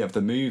finale of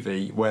the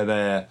movie where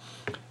they're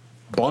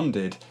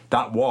bonded,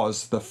 that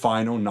was the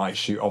final night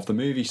shoot of the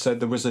movie. So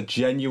there was a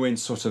genuine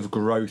sort of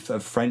growth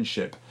of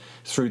friendship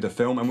through the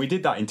film, and we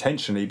did that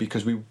intentionally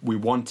because we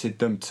wanted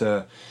them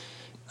to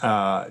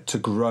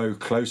grow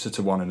closer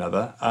to one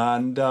another,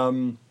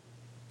 and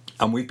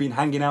we've been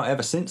hanging out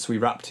ever since. We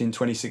wrapped in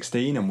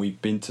 2016, and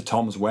we've been to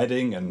Tom's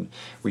wedding, and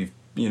we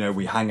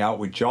hang out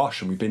with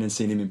Josh, and we've been and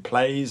seen him in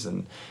plays,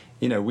 and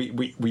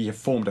we have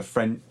formed a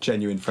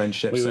genuine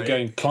friendship. We were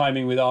going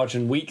climbing with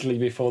Arjun weekly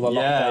before the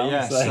lockdown.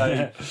 Yeah.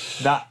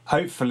 So that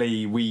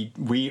hopefully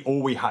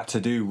all we had to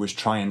do was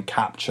try and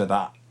capture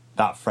that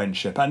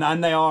friendship,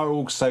 and they are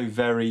also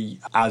very,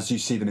 as you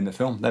see them in the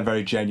film, they're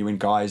very genuine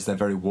guys. They're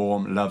very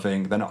warm,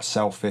 loving. They're not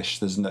selfish.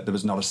 There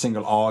was not a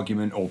single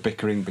argument or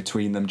bickering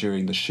between them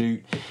during the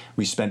shoot.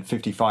 We spent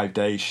 55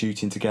 days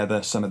shooting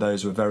together. Some of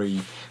those were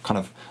very kind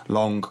of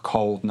long,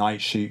 cold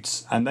night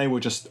shoots, and they were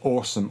just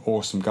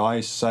awesome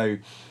guys. So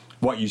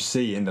what you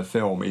see in the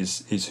film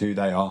is who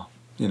they are.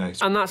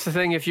 And that's the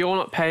thing, if you're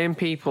not paying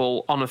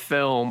people on a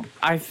film,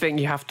 I think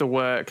you have to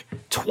work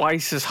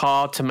twice as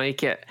hard to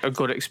make it a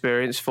good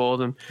experience for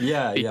them.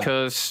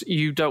 Because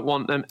you don't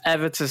want them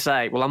ever to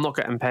say, well, I'm not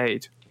getting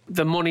paid.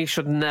 The money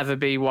should never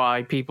be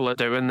why people are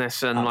doing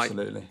this. And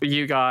Absolutely. Like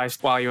you guys,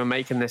 while you were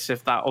making this,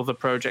 if that other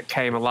project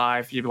came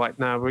alive, you'd be like,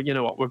 no, you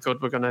know what, we're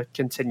good. We're going to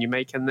continue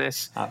making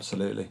this.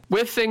 Absolutely.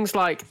 With things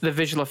like the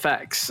visual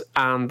effects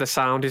and the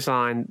sound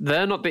design,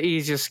 they're not the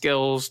easiest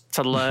skills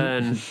to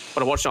learn.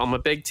 But I watched it on my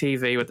big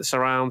TV with the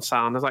surround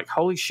sound. I was like,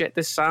 holy shit,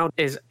 this sound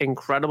is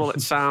incredible.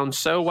 It sounds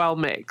so well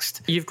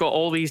mixed. You've got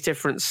all these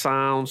different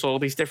sounds, all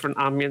these different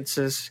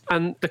ambiances,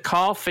 and the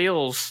car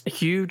feels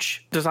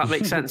huge. Does that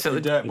make sense?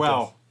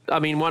 Well, I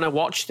mean, when I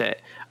watched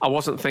it, I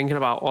wasn't thinking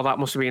about, oh, that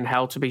must have been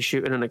hell to be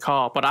shooting in a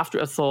car. But after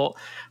I thought,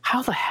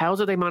 how the hell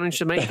did they manage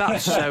to make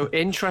that so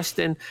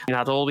interesting? You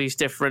had all these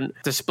different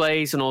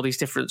displays and all these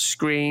different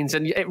screens.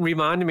 And it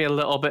reminded me a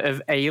little bit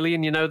of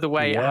Alien, the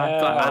way it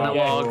had that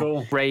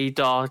analog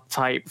radar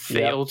type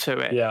feel to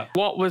it. Yeah.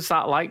 What was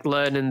that like,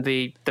 learning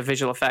the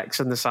visual effects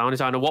and the sound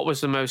design? And what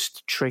was the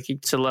most tricky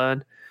to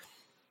learn?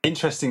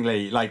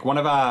 Interestingly, like one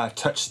of our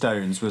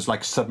touchstones was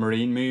like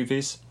submarine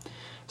movies.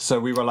 So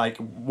we were like,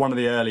 one of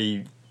the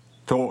early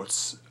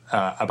thoughts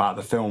about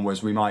the film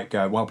was we might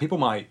go, well, people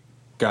might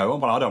go, oh,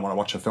 well, I don't want to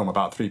watch a film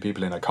about 3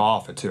 people in a car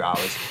for 2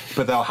 hours,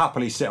 but they'll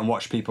happily sit and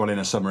watch people in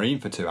a submarine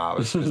for 2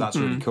 hours, because that's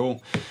really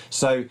cool.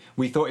 So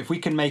we thought if we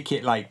can make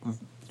it like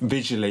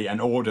visually and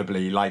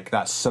audibly like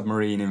that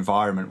submarine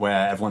environment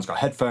where everyone's got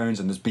headphones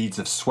and there's beads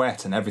of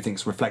sweat and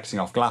everything's reflecting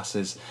off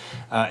glasses,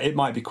 it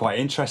might be quite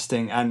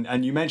interesting.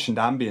 And you mentioned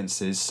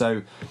ambiances,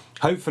 so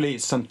hopefully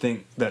it's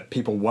something that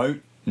people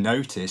won't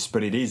notice,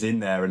 but it is in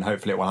there, and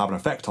hopefully it will have an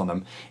effect on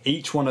them.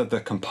 Each one of the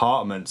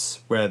compartments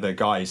where the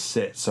guys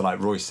sit, so like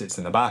Roy sits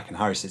in the back and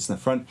Harry sits in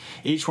the front,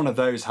 each one of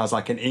those has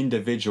like an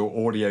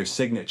individual audio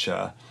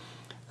signature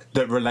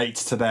that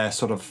relates to their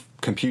sort of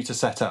computer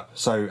setup.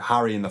 So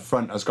Harry in the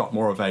front has got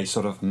more of a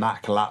sort of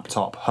Mac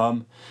laptop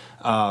hum.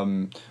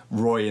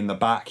 Roy in the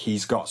back,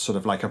 he's got sort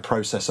of like a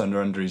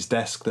processor under his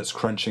desk that's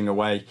crunching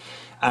away.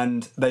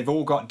 And they've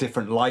all got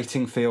different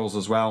lighting feels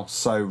as well.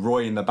 So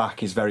Roy in the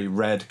back is very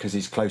red because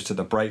he's close to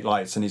the brake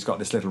lights, and he's got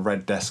this little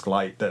red desk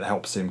light that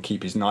helps him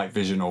keep his night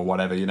vision or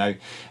whatever, you know.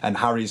 And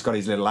Harry's got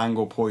his little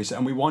angle poise.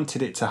 And we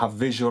wanted it to have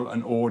visual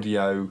and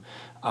audio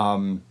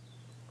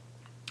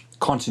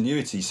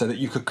continuity so that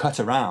you could cut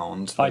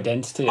around.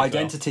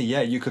 Identity,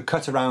 yeah. You could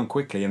cut around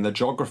quickly, and the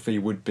geography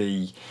would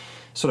be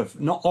sort of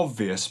not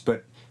obvious,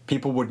 but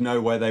people would know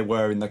where they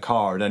were in the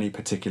car at any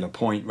particular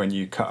point when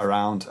you cut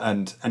around,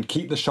 and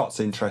keep the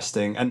shots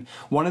interesting. And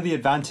one of the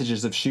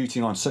advantages of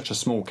shooting on such a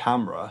small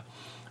camera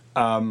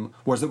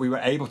was that we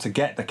were able to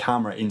get the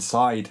camera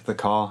inside the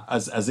car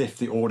as if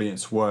the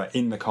audience were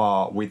in the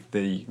car with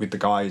the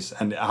guys.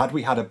 And had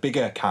we had a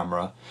bigger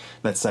camera,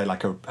 let's say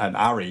like an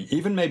Arri,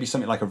 even maybe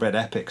something like a Red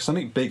Epic,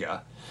 something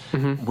bigger,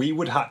 we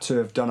would have to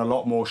have done a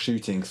lot more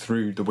shooting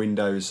through the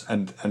windows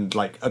and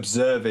like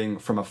observing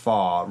from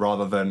afar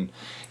rather than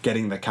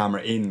getting the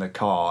camera in the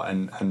car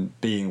and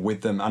being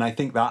with them. And I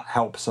think that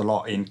helps a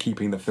lot in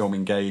keeping the film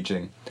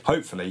engaging,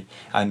 hopefully,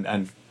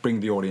 and bring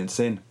the audience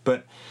in.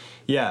 But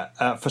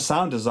yeah, for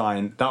sound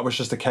design, that was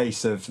just a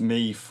case of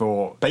me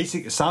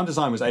sound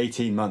design was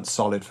 18 months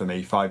solid for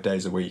me, 5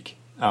 days a week.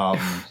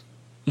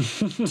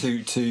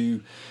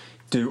 To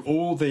do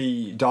all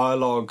the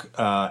dialogue,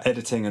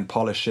 editing and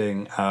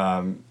polishing,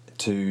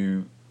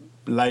 to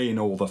lay in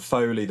all the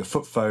Foley, the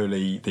foot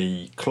Foley,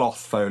 the cloth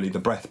Foley, the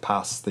breath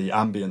pass, the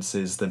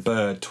ambiences, the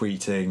bird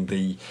tweeting,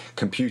 the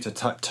computer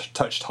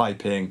touch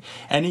typing,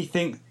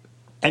 anything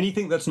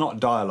that's not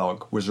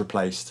dialogue was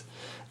replaced.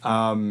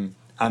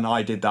 And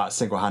I did that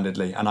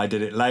single-handedly, and I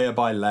did it layer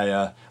by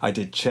layer. I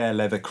did chair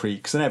leather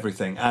creaks and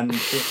everything, and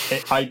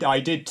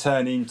I did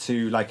turn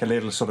into like a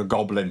little sort of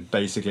goblin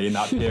basically in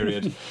that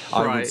period.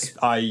 Right.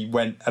 I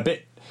went a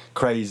bit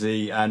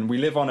crazy, and we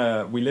live on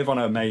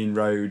a main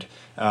road,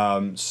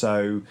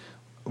 so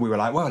we were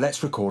like, well,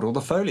 let's record all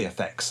the Foley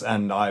effects,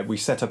 and we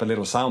set up a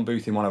little sound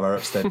booth in one of our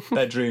upstairs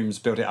bedrooms,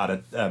 built it out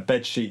of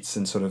bed sheets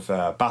and sort of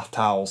bath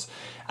towels.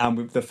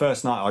 And the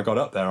first night I got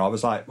up there, I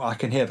was like, well, I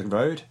can hear the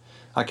road.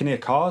 I can hear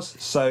cars,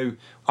 so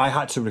I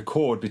had to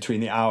record between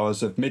the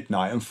hours of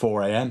midnight and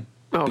 4 a.m.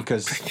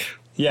 Because,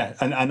 yeah,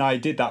 and I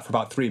did that for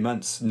about 3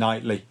 months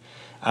nightly.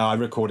 I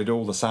recorded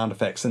all the sound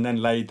effects and then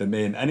laid them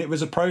in, and it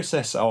was a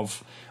process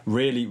of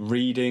really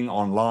reading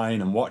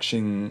online and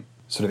watching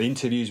sort of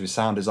interviews with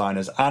sound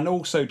designers, and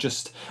also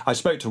I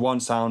spoke to one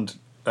sound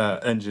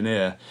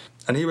engineer,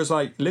 and he was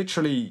like,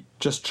 literally,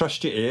 just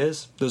trust your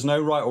ears. There's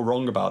no right or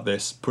wrong about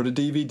this. Put a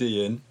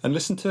DVD in and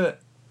listen to it,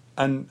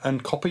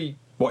 and copy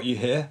what you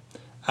hear.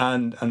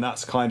 And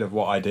that's kind of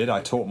what I did. I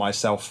taught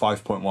myself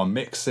 5.1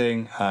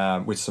 mixing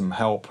with some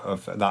help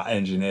of that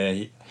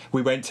engineer.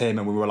 We went to him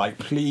and we were like,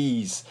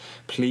 please,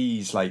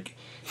 like,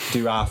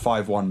 do our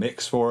 5.1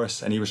 mix for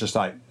us. And he was just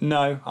like,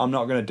 no, I'm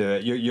not going to do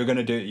it. You're going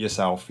to do it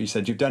yourself. He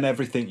said, you've done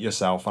everything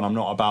yourself, and I'm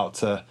not about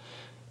to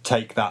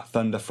take that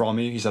thunder from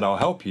you. He said, I'll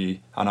help you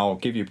and I'll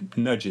give you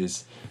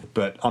nudges,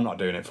 but I'm not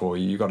doing it for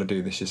you. You got to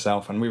do this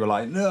yourself. And we were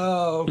like,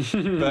 no.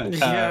 But,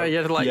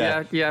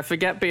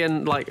 forget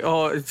being like,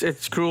 oh,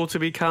 it's cruel to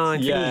be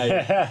kind.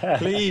 Yeah.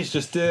 Please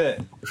just do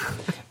it.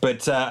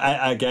 But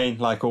again,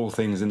 like all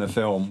things in the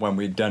film, when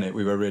we'd done it,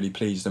 we were really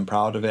pleased and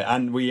proud of it.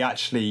 And we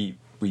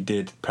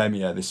did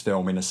premiere this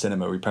film in a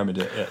cinema. We premiered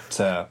it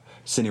at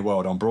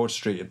Cineworld on Broad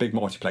Street, a big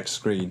multiplex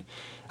screen.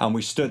 And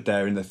we stood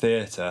there in the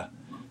theatre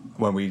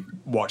when we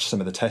watched some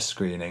of the test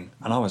screening,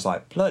 and I was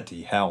like,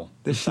 bloody hell,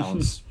 this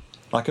sounds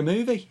like a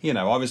movie. You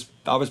know, I was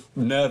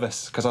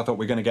nervous because I thought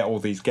we're going to get all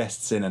these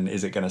guests in, and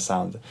is it going to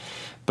sound?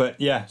 But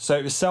yeah, so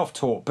it was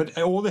self-taught. But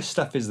all this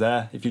stuff is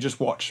there. If you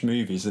just watch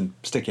movies and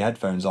stick your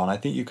headphones on, I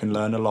think you can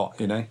learn a lot,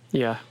 you know?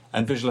 Yeah.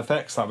 And visual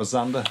effects, that was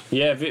Xander.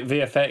 Yeah,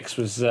 VFX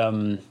was...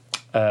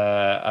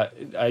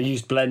 I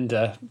used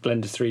Blender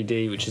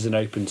 3D, which is an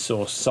open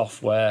source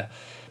software.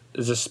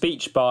 There's a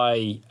speech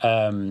by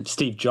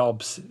Steve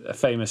Jobs, a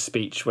famous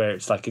speech where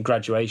it's like a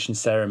graduation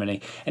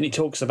ceremony, and he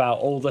talks about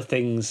all the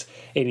things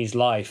in his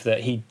life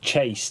that he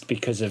chased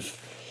because of,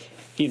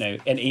 you know,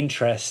 an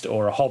interest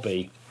or a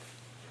hobby.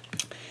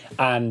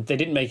 And they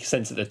didn't make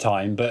sense at the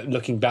time, but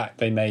looking back,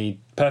 they made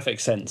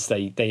perfect sense.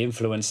 They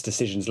influenced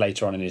decisions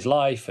later on in his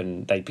life,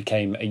 and they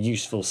became a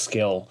useful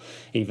skill,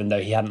 even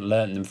though he hadn't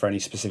learned them for any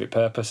specific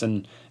purpose.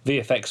 And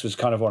VFX was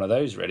kind of one of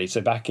those, really.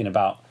 So back in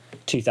about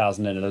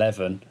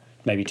 2011...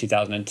 maybe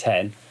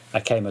 2010,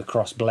 I came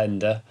across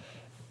Blender,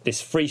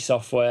 this free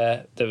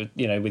software that,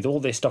 you know, with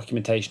all this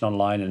documentation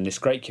online and this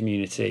great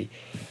community,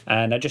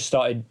 and I just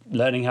started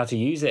learning how to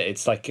use it.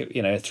 It's like,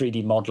 you know,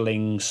 3D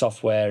modeling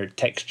software,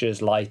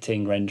 textures,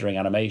 lighting, rendering,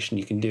 animation.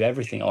 You can do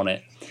everything on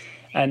it.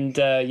 And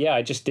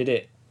I just did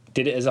it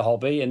as a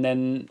hobby, and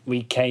then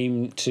we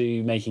came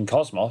to making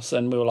Cosmos,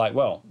 and we were like,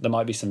 well, there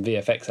might be some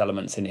VFX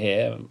elements in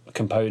here,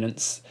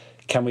 components.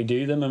 Can we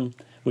do them? And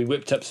we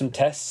whipped up some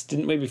tests,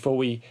 didn't we, before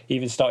we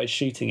even started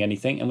shooting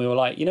anything, and we were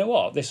like, you know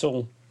what, this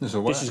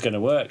is going to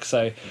work.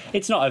 So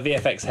it's not a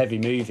VFX heavy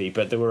movie,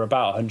 but there were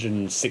about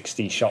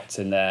 160 shots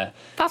in there.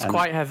 That's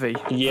quite heavy.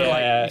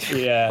 Yeah,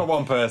 yeah. For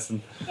one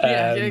person.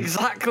 Yeah,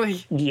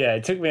 exactly. Yeah,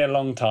 it took me a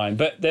long time,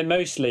 but they're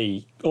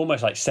mostly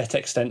almost like set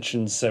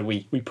extensions. So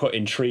we put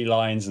in tree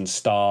lines and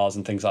stars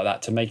and things like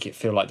that to make it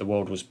feel like the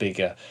world was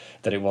bigger,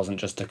 that it wasn't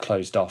just a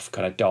closed off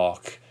kind of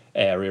dark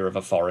area of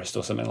a forest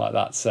or something like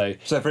that. So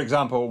for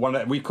example,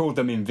 we called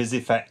them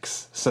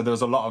invisifex. So there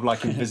was a lot of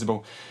like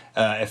invisible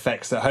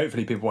effects that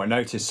hopefully people won't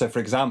notice. So for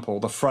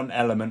example, the front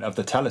element of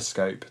the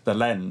telescope, the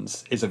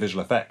lens, is a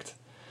visual effect.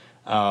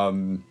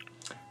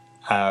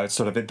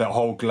 Sort of the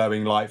whole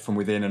glowing light from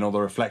within and all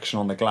the reflection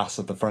on the glass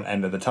of the front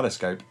end of the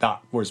telescope,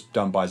 that was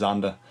done by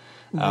Xander.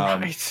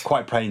 Right.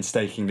 Quite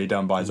painstakingly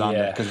done by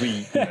Xander, because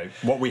we,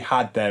 what we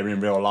had there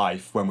in real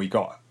life when we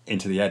got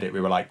into the edit,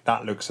 we were like,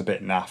 that looks a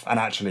bit naff, and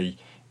actually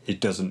it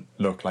doesn't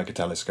look like a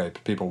telescope.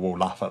 People will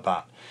laugh at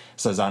that.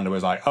 So Xander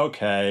was like,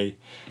 okay,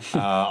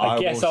 I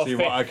will see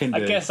what I can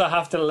do. I guess I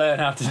have to learn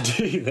how to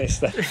do this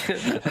then.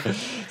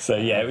 So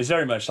yeah, it was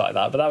very much like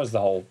that, but that was the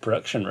whole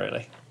production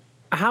really.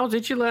 How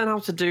did you learn how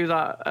to do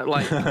that?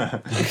 Like,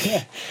 was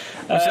it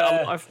a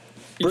lot of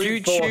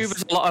YouTube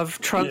is a lot of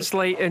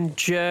translating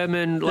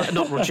German,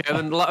 not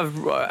German, a lot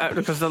of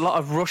because a lot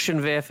of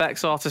Russian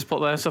VFX artists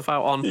put their stuff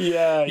out on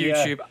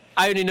YouTube. Yeah.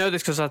 I only know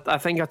this because I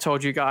think I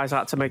told you guys I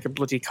had to make a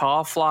bloody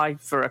car fly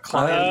for a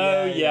client.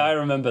 Oh yeah, I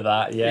remember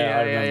that.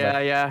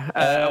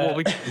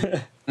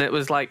 And it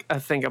was like, I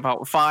think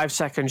about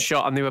 5-second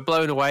shot, and they were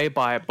blown away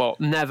by it, but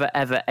never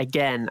ever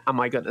again am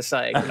I going to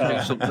say I can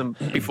do something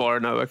before I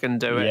know I can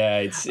do it. Yeah,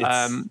 it's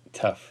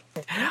tough.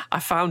 I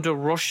found a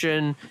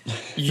Russian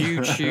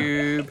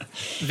YouTube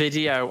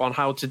video on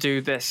how to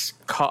do this,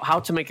 how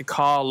to make a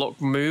car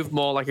move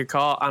more like a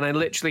car, and I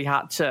literally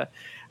had to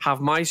have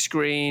my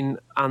screen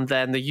and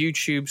then the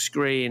YouTube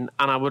screen,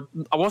 and I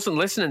wasn't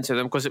listening to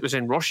them because it was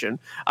in Russian.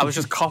 I was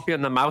just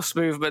copying the mouse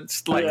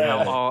movements, and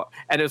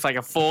it was like a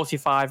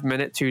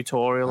 45-minute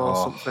tutorial or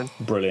something.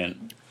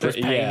 Brilliant. It was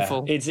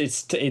painful. Yeah.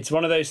 It's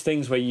one of those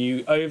things where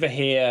you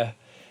overhear.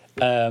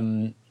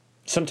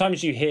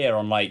 Sometimes you hear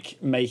on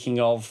like making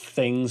of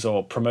things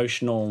or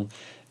promotional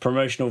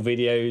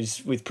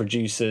videos with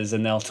producers,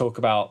 and they'll talk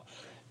about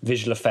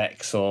visual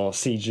effects or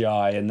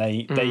CGI, and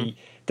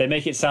they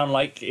make it sound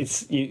like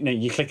it's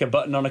you click a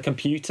button on a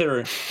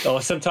computer,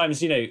 or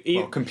sometimes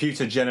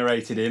computer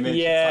generated image.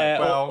 Yeah,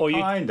 it's like,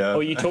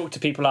 or you talk to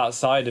people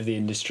outside of the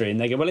industry and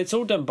they go, well, it's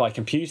all done by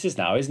computers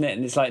now, isn't it?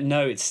 And it's like,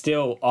 no, it's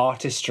still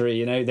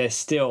artistry. They're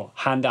still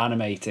hand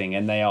animating,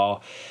 and they are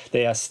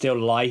still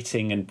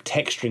lighting and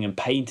texturing and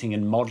painting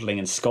and modeling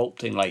and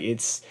sculpting. Like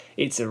it's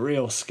a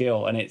real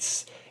skill, and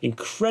it's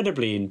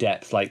incredibly in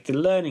depth. Like the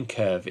learning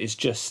curve is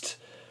just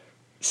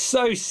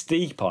so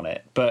steep on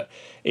it, but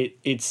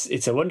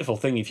it's a wonderful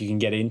thing if you can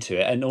get into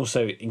it, and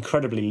also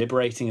incredibly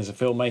liberating as a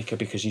filmmaker,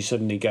 because you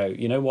suddenly go,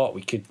 you know what,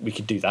 we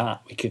could do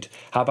that.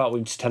 How about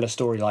we just tell a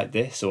story like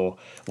this or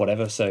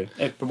whatever. So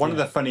but one of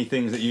the funny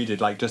things that you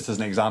did, like just as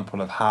an example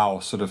of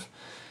how sort of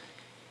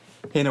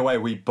in a way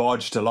we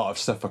bodged a lot of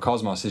stuff for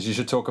Cosmos, is you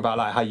should talk about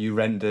like how you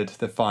rendered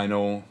the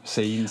final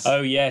scenes.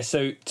 Oh yeah,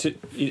 so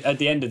at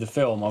the end of the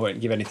film, I won't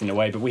give anything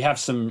away, but we have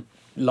some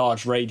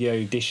large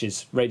radio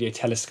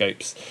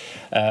telescopes,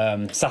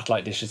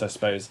 satellite dishes, I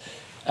suppose,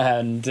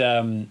 and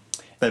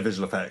they're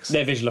visual effects.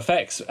 And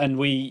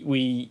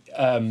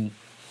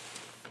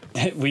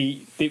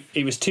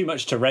it was too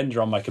much to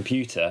render on my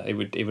computer. It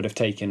would have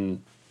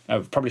taken. I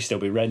would probably still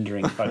be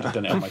rendering if I'd have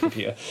done it on my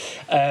computer.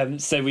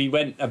 So we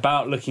went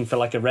about looking for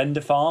like a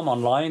render farm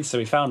online. So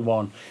we found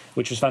one,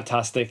 which was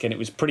fantastic, and it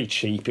was pretty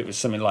cheap. It was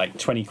something like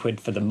 20 quid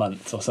for the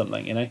month or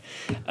something,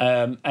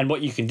 And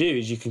what you can do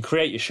is you can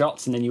create your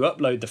shots, and then you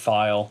upload the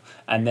file,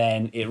 and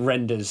then it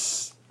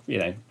renders,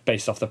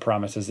 based off the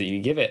parameters that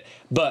you give it.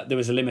 But there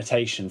was a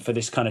limitation for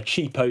this kind of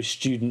cheapo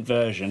student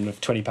version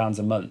of £20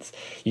 a month.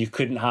 You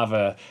couldn't have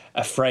a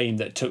frame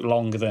that took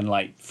longer than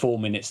like 4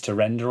 minutes to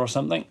render or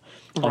something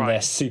on their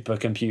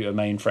supercomputer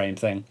mainframe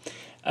thing.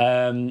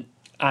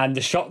 And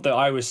the shot that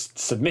I was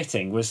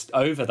submitting was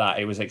over that.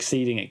 It was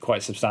exceeding it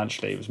quite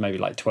substantially. It was maybe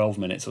like 12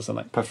 minutes or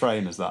something. Per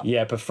frame, is that?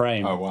 Yeah, per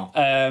frame. Oh, wow.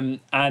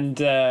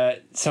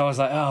 So I was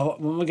like,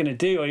 what am I going to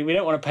do? We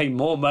don't want to pay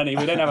more money.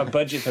 We don't have a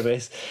budget for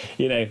this.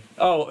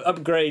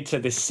 Upgrade to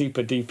this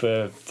super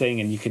duper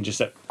thing and you can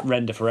just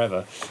render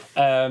forever.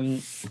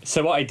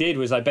 So what I did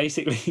was I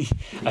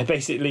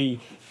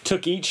basically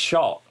took each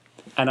shot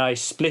and I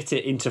split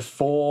it into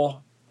 4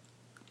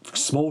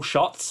 small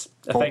shots,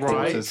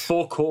 effectively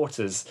 4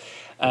 quarters,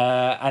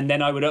 and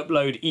then I would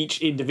upload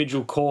each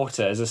individual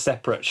quarter as a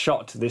separate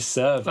shot to this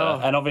server.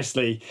 And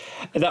obviously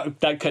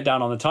that cut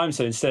down on the time,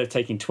 so instead of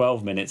taking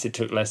 12 minutes it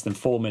took less than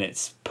 4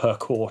 minutes per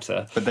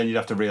quarter. But then you'd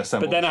have to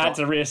reassemble. I had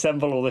to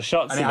reassemble all the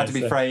shots, and it had to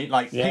be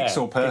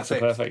pixel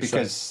perfect,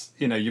 because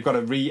so you've got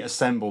to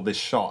reassemble this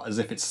shot as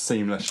if it's a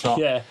seamless shot.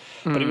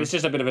 But it was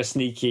just a bit of a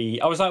sneaky.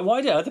 I was like,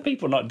 why do other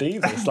people not do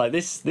this? Like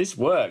this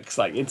works.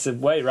 Like it's a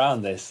way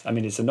around this. I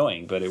mean, it's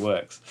annoying, but it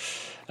works.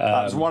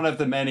 That's one of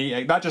the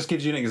many. That just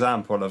gives you an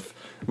example of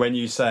when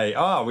you say,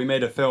 we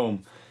made a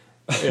film,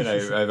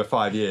 over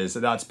 5 years.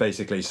 That's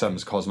basically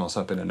sums Cosmos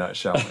up in a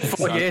nutshell.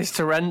 4 years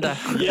to render.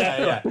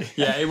 Yeah.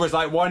 It was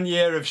like 1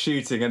 year of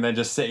shooting and then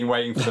just sitting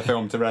waiting for the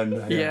film to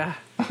render.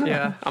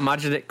 Yeah.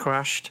 Imagine it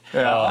crashed.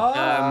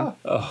 Yeah.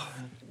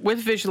 With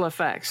visual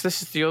effects,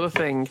 this is the other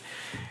thing.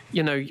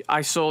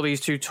 I saw these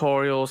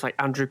tutorials, like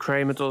Andrew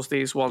Kramer does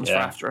these ones for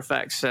After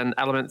Effects and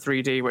Element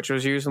 3D, which I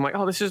was using. I'm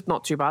like, this is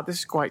not too bad. This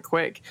is quite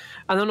quick.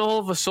 And then all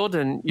of a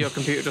sudden, your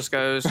computer just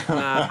goes,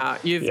 nah,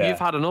 you've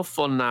had enough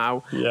fun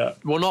now. Yeah.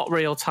 We're not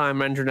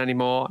real-time rendering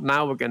anymore.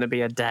 Now we're going to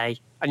be a day.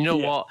 And you know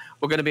what?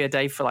 We're going to be a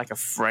day for like a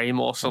frame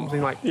or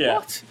something.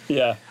 What?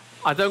 Yeah.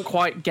 I don't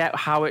quite get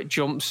how it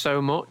jumps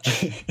so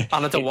much,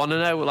 and I don't want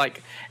to know.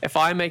 Like, if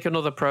I make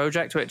another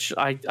project, which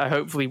I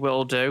hopefully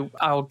will do,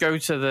 I'll go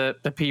to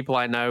the people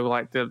I know.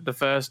 Like the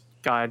first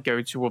guy I'd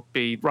go to would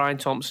be Ryan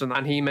Thompson,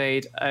 and he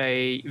made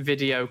a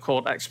video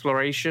called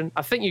Exploration.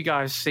 I think you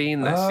guys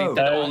seen this. He did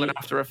it all in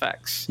After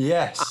Effects.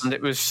 Yes. And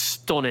it was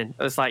stunning.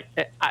 It was like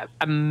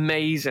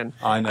amazing.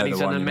 I know. And he's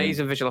the an one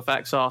amazing visual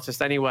effects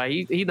artist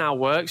anyway. He now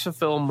works for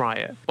Film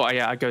Riot. But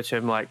I go to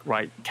him like,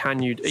 right,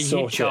 can you...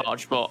 He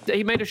charge, but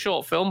he made a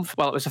short film.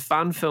 Well, it was a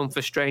fan film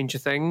for Stranger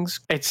Things.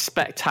 It's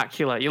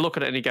spectacular. You look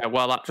at it and you go,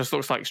 well, that just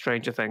looks like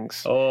Stranger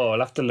Things. Oh, I'll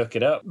have to look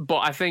it up.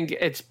 But I think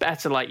it's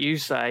better, like you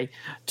say,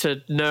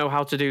 to know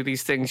how to do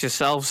these things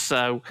yourself.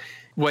 So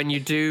when you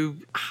do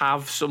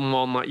have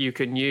someone that you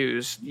can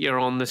use, you're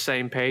on the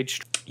same page.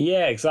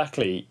 Yeah,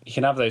 exactly. You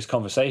can have those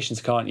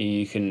conversations, can't you?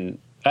 You can...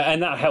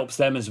 And that helps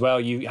them as well.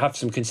 You have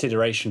some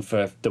consideration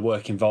for the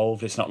work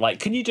involved. It's not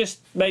like, can you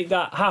just make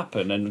that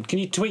happen? And can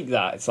you tweak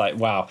that? It's like,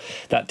 wow,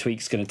 that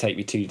tweak's going to take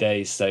me 2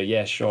 days. So,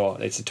 yeah, sure,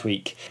 it's a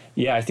tweak.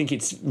 Yeah, I think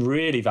it's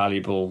really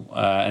valuable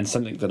and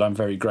something that I'm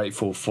very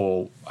grateful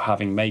for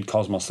having made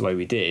Cosmos the way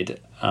we did.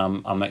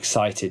 I'm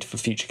excited for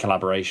future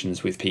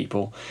collaborations with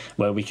people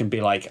where we can be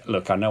like,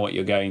 look, I know what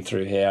you're going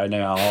through here. I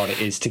know how hard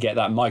it is to get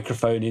that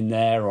microphone in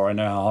there, or I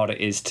know how hard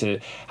it is to,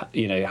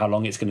 how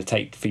long it's going to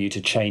take for you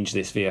to change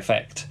this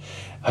VFX.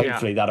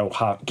 Hopefully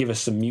that'll give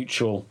us some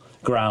mutual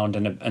ground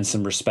and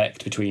some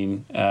respect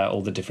between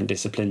all the different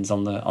disciplines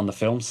on the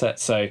film set.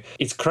 So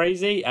it's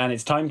crazy and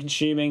it's time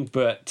consuming,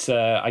 but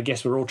I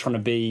guess we're all trying to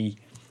be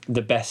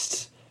the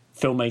best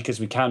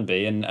filmmakers we can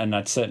be, and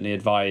I'd certainly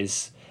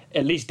advise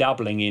at least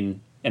dabbling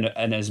in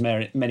as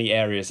many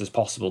areas as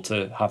possible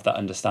to have that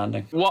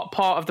understanding. What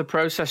part of the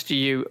process do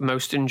you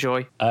most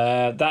enjoy?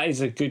 That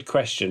is a good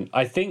question.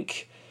 I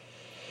think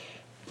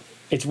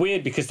it's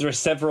weird because there are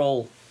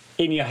several...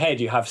 In your head,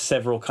 you have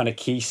several kind of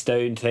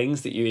keystone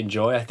things that you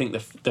enjoy. I think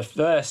the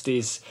first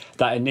is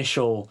that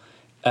initial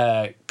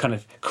kind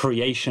of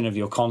creation of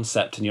your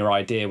concept and your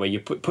idea, where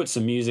you put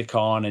some music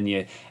on and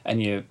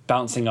you're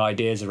bouncing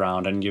ideas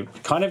around, and you're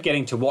kind of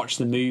getting to watch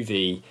the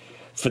movie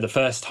for the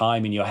first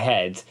time in your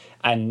head.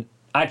 And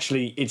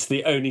actually, it's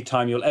the only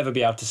time you'll ever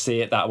be able to see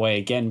it that way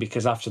again,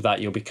 because after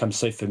that, you'll become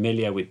so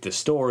familiar with the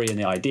story and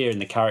the idea and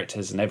the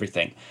characters and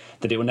everything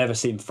that it will never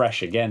seem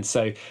fresh again.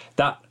 So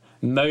that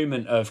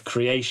moment of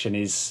creation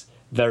is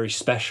very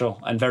special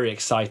and very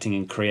exciting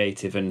and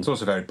creative, and it's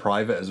also very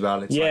private as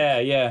well. It's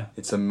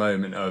it's a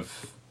moment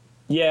of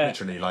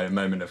literally like a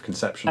moment of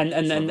conception.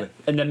 And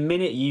the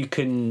minute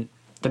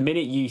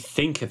you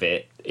think of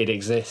it, it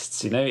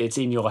exists. It's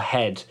in your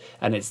head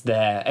and it's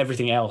there.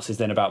 Everything else is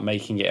then about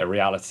making it a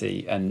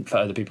reality and for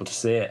other people to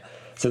see it.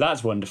 So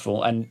that's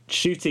wonderful. And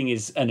shooting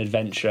is an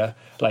adventure.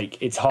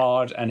 Like, it's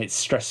hard and it's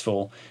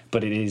stressful,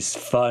 but it is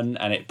fun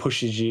and it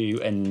pushes you,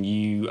 and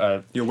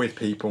you're with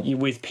people. You're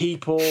with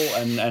people,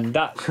 and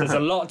that there's a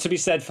lot to be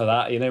said for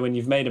that. When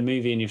you've made a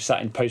movie and you've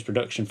sat in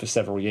post-production for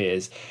several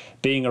years,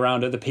 being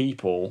around other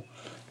people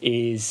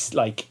is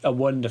like a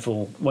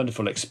wonderful,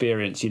 wonderful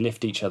experience. You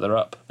lift each other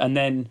up. And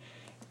then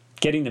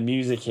getting the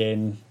music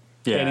in,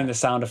 getting the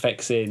sound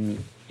effects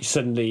in,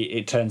 suddenly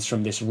it turns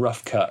from this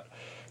rough cut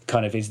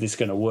kind of, is this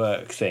going to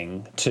work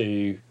thing,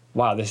 to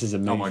wow, this is a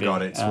movie. Oh my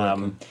god, it's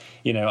working.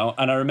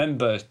 And I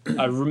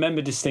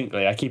remember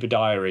distinctly. I keep a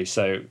diary,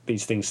 so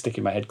these things stick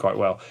in my head quite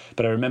well.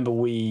 But I remember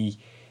we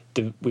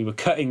were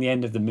cutting the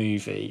end of the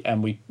movie,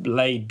 and we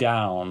laid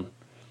down,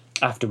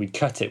 after we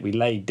cut it, we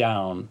laid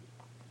down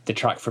the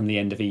track from the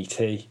end of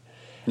E.T.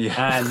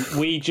 Yeah. And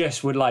we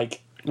just would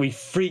we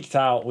freaked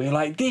out. We were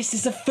like, this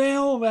is a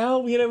film,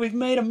 Al. We've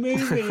made a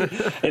movie.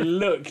 It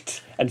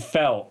looked and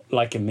felt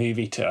like a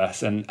movie to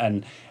us.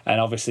 And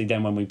obviously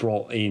then when we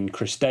brought in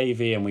Chris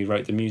Davey and we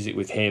wrote the music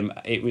with him,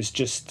 it was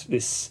just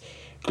this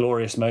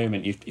glorious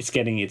moment. It's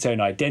getting its own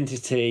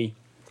identity.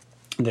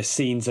 The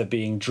scenes are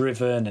being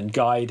driven and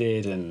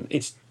guided, and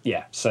it's,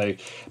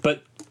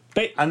 but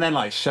and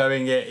then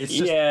showing it, it's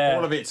just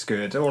all of it's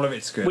good.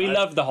 We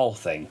love the whole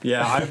thing.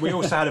 Yeah, we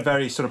also had a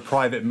very sort of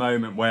private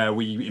moment where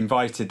we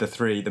invited the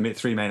three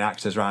main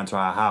actors round to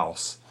our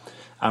house,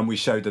 and we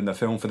showed them the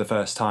film for the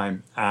first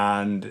time,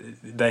 and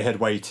they had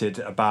waited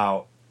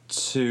about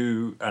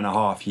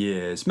 2.5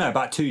 years, no,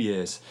 about 2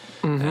 years.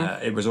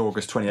 It was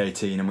August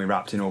 2018 and we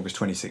wrapped in August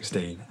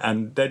 2016.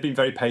 And they'd been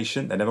very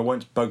patient. They never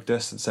once bugged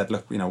us and said,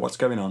 look, what's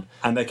going on?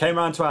 And they came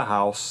around to our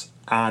house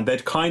and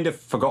they'd kind of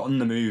forgotten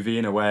the movie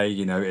in a way.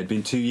 It had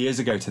been 2 years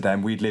ago to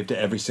them. We'd lived it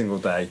every single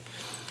day.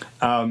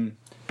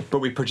 But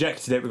we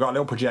projected it. We got a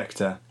little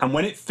projector. And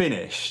when it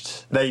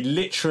finished, they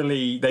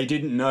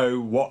didn't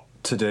know what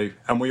to do,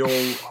 and we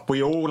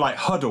all like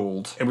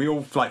huddled, and we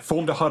all like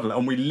formed a huddle,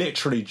 and we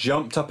literally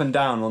jumped up and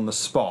down on the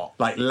spot,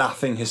 like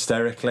laughing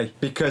hysterically,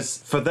 because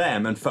for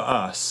them and for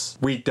us,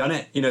 we'd done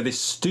it. This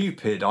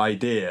stupid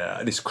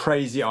idea, this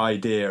crazy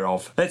idea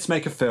of let's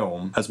make a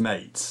film as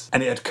mates,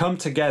 and it had come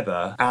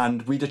together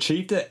and we'd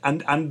achieved it,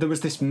 and there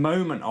was this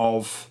moment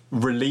of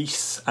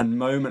release and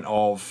moment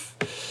of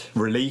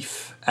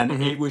relief,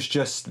 and it was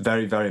just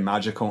very, very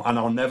magical, and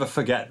I'll never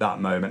forget that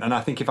moment. And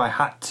I think if I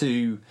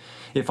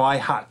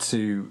had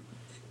to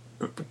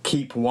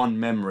keep one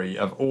memory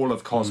of all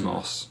of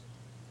Cosmos,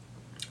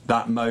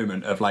 that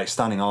moment of like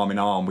standing arm in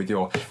arm with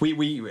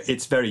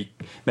it's very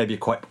maybe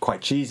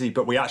quite cheesy,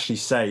 but we actually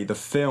say the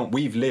film,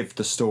 we've lived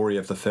the story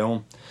of the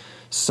film.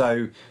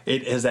 So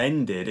it has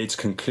ended, it's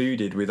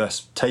concluded with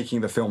us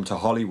taking the film to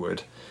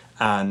Hollywood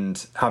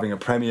and having a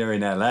premiere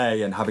in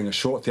LA and having a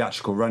short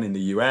theatrical run in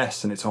the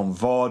US, and it's on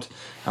VOD,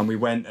 and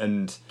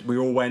we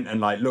all went and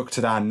like looked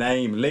at our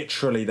name,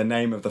 literally the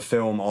name of the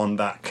film on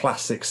that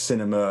classic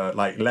cinema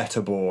like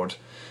letterboard,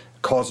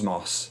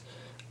 Cosmos.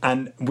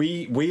 And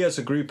we as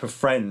a group of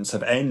friends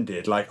have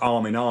ended like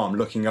arm in arm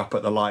looking up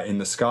at the light in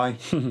the sky,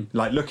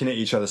 like looking at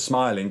each other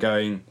smiling,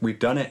 going, we've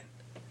done it.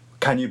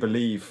 Can you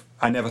believe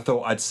I never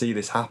thought I'd see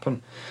this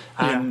happen?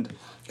 And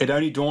it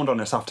only dawned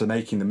on us after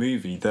making the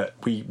movie that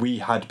we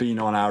had been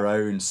on our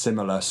own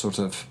similar sort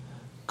of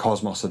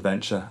Cosmos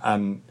adventure.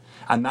 And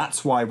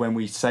that's why when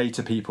we say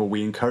to people,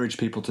 we encourage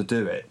people to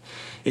do it,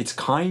 it's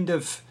kind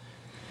of,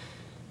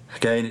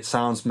 again, it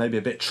sounds maybe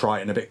a bit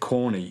trite and a bit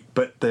corny,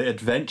 but the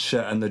adventure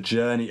and the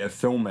journey of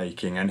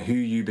filmmaking and who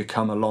you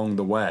become along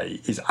the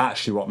way is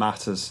actually what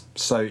matters.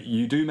 So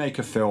you do make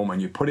a film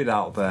and you put it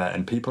out there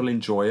and people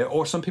enjoy it,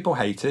 or some people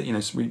hate it.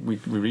 We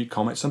read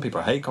comments, some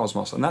people hate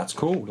Cosmos, and that's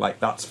cool, like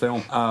that's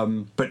film.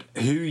 But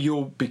who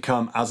you'll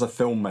become as a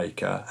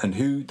filmmaker and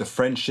who the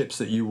friendships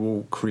that you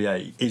will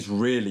create is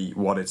really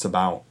what it's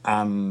about.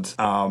 And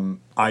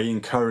I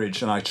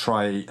encourage and I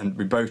try, and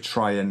we both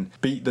try and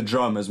beat the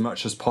drum as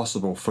much as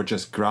possible for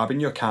just grabbing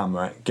your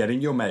camera,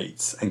 getting your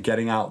mates and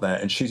getting out there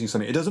and shooting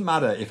something. It doesn't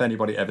matter if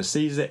anybody ever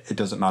sees it. It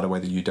doesn't matter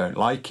whether you don't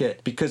like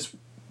it, because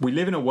we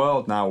live in a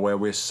world now where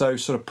we're so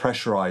sort of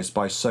pressurized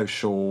by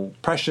social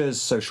pressures,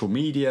 social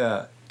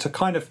media, to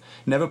kind of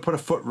never put a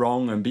foot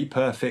wrong and be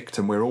perfect,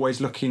 and we're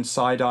always looking,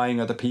 side-eyeing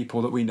other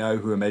people that we know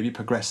who are maybe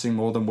progressing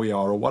more than we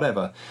are or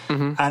whatever.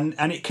 And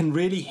it can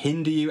really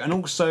hinder you. And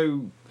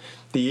also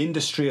the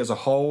industry as a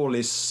whole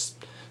is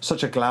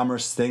such a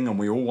glamorous thing, and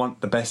we all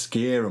want the best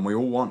gear and we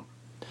all want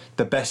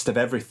the best of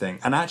everything.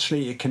 And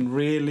actually you can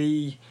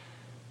really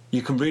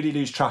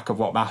lose track of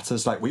what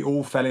matters. Like, we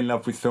all fell in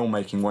love with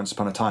filmmaking once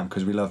upon a time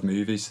because we love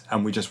movies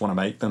and we just want to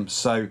make them.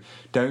 So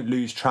don't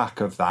lose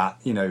track of that.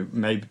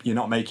 Maybe you're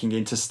not making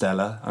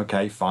Interstellar.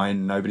 Okay,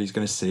 fine. Nobody's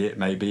going to see it.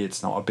 Maybe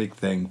it's not a big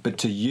thing. But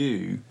to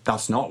you,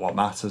 that's not what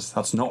matters.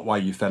 That's not why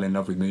you fell in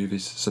love with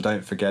movies. So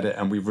don't forget it.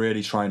 And we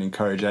really try and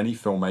encourage any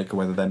filmmaker,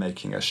 whether they're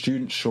making a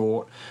student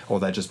short or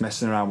they're just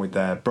messing around with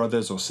their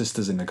brothers or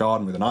sisters in the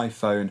garden with an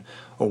iPhone,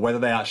 or whether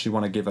they actually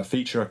want to give a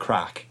feature a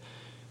crack,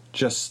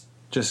 just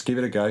give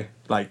it a go.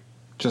 Like,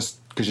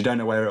 just because you don't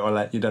know where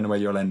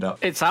you'll end up.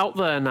 It's out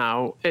there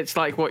now. It's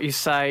like what you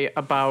say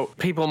about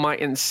people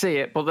mightn't see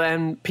it, but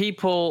then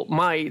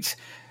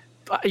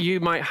you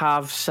might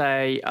have,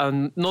 say,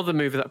 another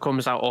movie that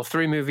comes out, or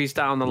 3 movies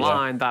down the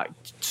line that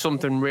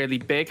something really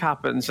big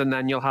happens, and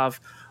then you'll have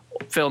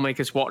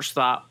filmmakers watch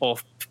that, or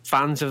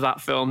fans of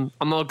that film,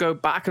 and they'll go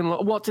back and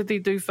look, what did they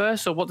do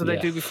first, or what did they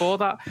do before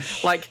that?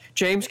 Like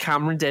James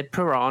Cameron did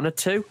Piranha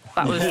 2.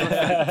 That was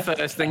the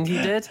first thing he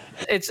did.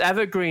 It's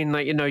evergreen.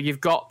 Like,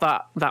 you've got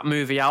that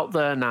movie out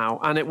there now,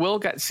 and it will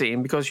get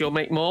seen because you'll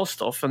make more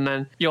stuff, and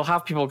then you'll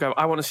have people go,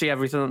 I want to see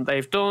everything that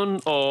they've done,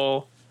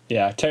 or...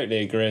 Yeah, I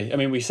totally agree. I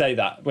mean, we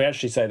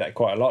actually say that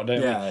quite a lot,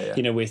 don't we?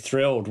 Yeah. We're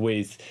thrilled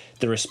with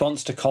the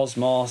response to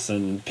Cosmos,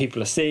 and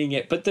people are seeing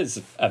it, but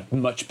there's a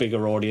much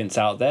bigger audience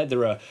out there.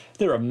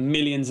 There are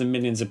millions and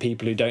millions of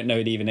people who don't know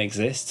it even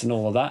exists and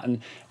all of that,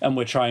 and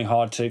we're trying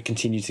hard to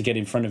continue to get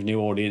in front of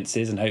new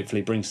audiences and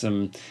hopefully bring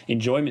some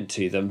enjoyment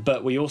to them.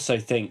 But we also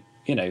think,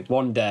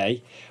 one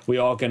day we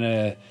are going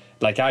to,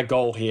 like, our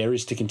goal here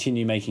is to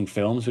continue making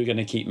films. We're going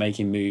to keep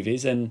making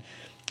movies, and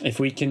if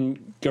we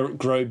can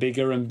grow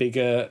bigger and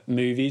bigger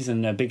movies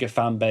and a bigger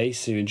fan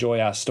base who enjoy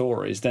our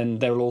stories, then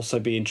they will also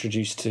be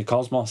introduced to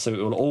Cosmos. So it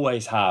will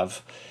always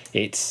have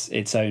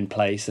its own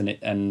place, and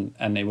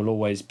it will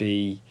always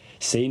be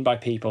seen by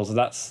people.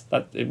 So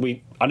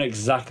I know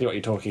exactly what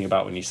you're talking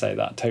about when you say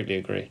that. Totally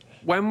agree.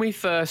 when we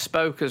first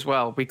spoke as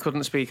well, we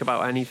couldn't speak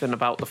about anything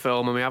about the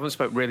film, and we haven't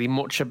spoke really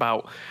much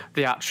about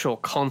the actual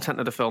content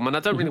of the film. And I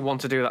don't really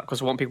want to do that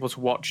because I want people to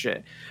watch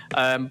it.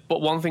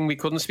 But one thing we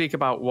couldn't speak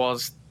about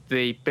was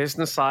the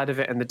business side of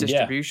it and the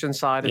distribution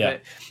side of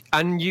it.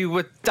 And you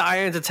were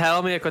dying to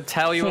tell me. I could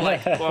tell you were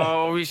like,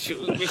 "Well, we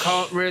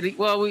can't really.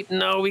 Well, we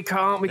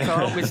can't.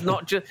 It's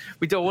not just.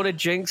 We don't want to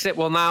jinx it."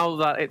 Well, now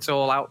that it's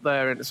all out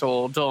there and it's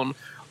all done,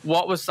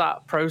 what was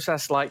that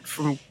process like?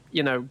 From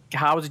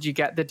how did you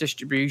get the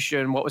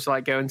distribution? What was it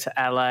like going to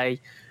LA?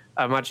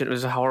 I imagine it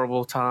was a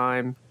horrible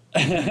time.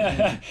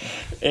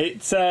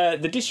 It's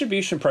the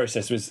distribution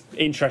process was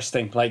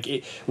interesting. Like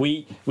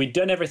we'd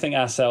done everything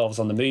ourselves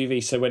on the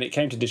movie, so when it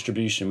came to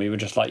distribution, we were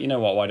just like, you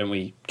know what? Why don't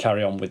we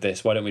carry on with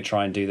this? Why don't we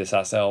try and do this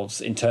ourselves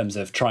in terms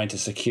of trying to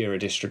secure a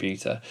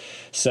distributor?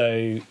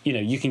 So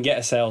you can get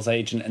a sales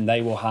agent and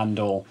they will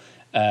handle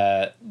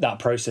that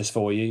process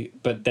for you,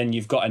 but then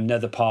you've got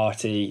another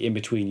party in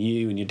between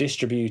you and your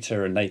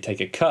distributor, and they take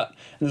a cut.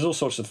 And there's all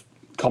sorts of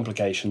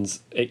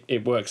complications.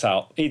 It works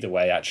out either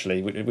way,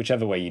 actually.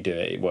 Whichever way you do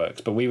it, it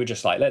works. But we were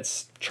just like,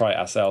 let's try it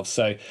ourselves.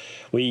 So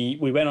we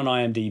went on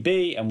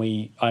IMDb and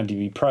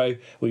IMDb Pro.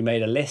 We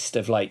made a list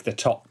of like the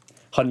top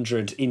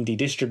 100 indie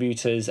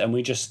distributors, and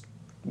we just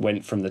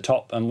went from the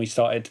top and we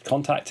started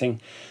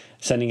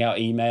sending out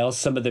emails.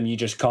 Some of them you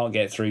just can't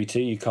get through to.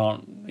 You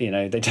can't,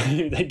 they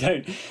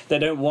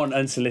don't want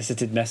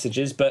unsolicited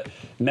messages, but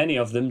many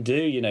of them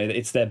do.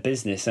 It's their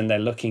business and they're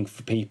looking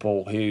for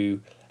people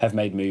who have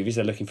made movies.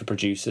 They're looking for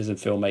producers and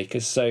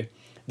filmmakers. So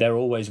they're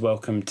always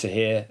welcome to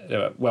hear.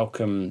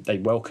 They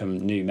welcome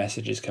new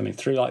messages coming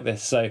through like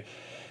this. So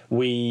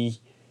we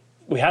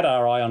had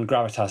our eye on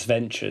Gravitas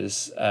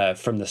Ventures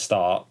from the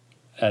start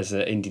as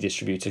an indie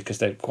distributor because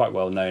they're quite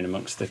well known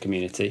amongst the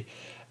community,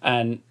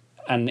 and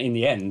in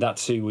the end,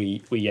 that's who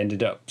we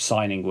ended up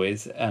signing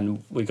with,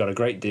 and we got a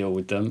great deal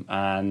with them.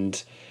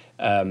 And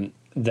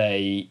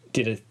they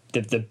did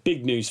the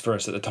big news for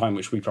us at the time,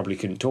 which we probably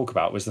couldn't talk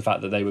about, was the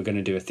fact that they were going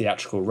to do a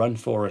theatrical run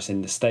for us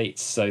in the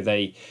States. So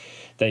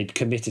they'd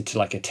committed to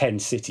like a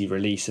 10-city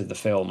release of the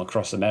film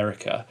across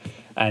America,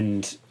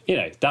 and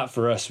that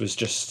for us was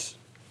just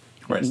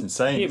it's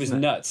insane. It was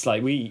nuts.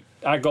 Like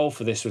our goal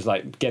for this was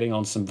like getting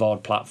on some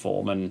VOD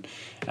platform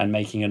and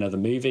making another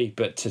movie,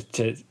 but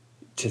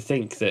to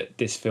think that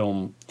this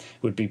film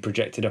would be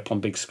projected up on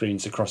big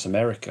screens across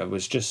America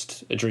was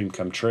just a dream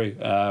come true.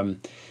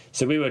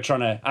 So we were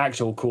trying to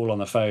act all cool on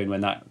the phone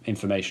when that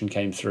information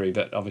came through,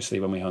 but obviously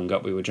when we hung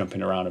up, we were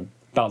jumping around and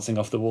bouncing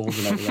off the walls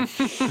and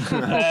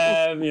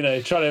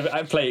everything. Trying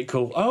to play it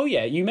cool. Oh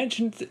yeah,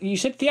 you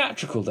said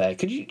theatrical there.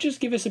 Could you just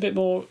give us a bit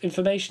more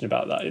information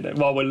about that?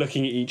 While we're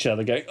looking at each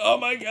other, going, "Oh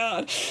my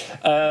god."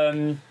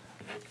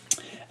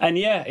 And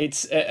yeah,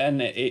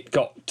 it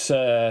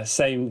got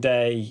same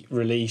day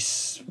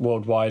release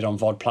worldwide on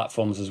VOD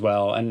platforms as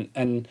well,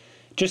 and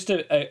just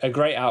a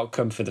great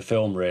outcome for the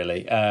film,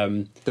 really.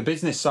 The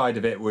business side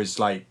of it was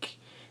like,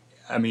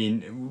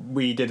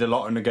 we did a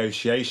lot of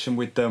negotiation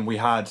with them. We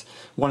had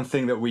one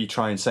thing that we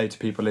try and say to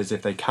people is,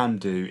 if they can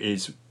do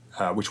is,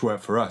 which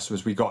worked for us,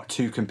 was we got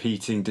 2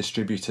 competing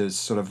distributors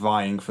sort of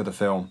vying for the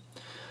film,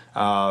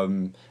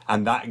 and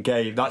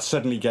that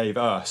suddenly gave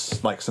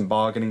us like some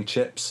bargaining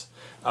chips.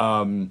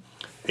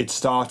 It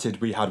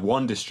started, we had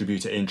one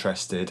distributor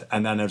interested,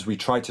 and then as we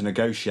tried to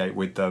negotiate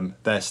with them,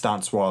 their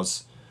stance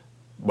was,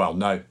 well,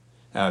 no,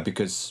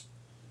 because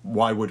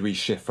why would we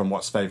shift from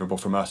what's favourable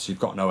from us? You've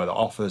got no other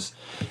offers.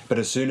 But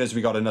as soon as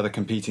we got another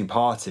competing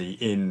party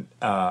in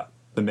the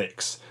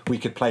mix, we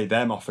could play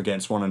them off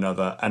against one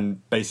another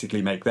and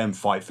basically make them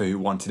fight for who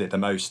wanted it the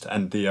most,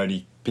 and the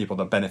only people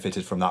that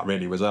benefited from that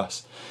really was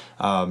us.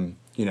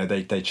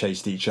 They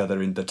chased each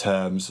other in the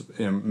terms,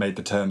 made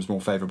the terms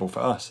more favourable for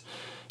us.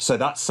 So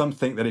that's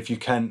something that if you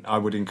can, I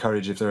would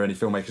encourage, if there are any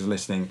filmmakers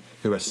listening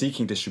who are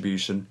seeking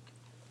distribution,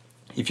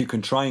 if you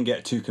can try and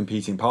get 2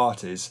 competing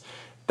parties,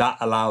 that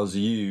allows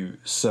you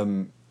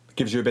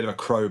gives you a bit of a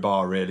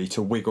crowbar really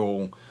to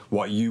wiggle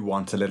what you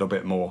want a little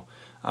bit more.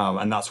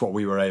 And that's what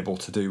we were able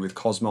to do with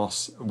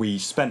Cosmos. We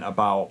spent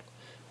about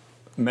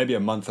maybe a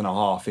month and a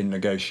half in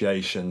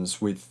negotiations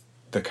with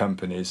the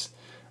companies,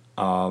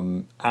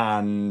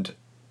 and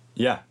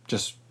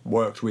just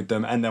worked with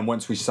them. And then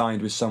once we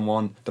signed with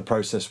someone, the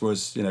process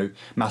was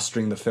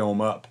mastering the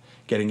film up,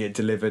 getting it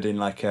delivered in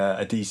like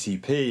a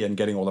DCP, and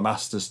getting all the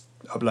masters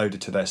uploaded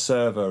to their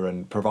server,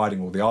 and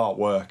providing all the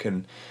artwork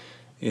and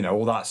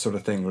all that sort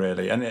of thing,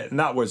 really. And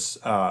that was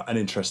an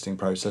interesting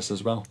process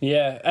as well.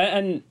 Yeah,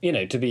 and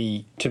to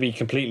be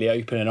completely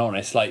open and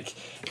honest, like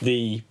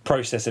the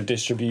process of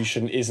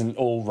distribution isn't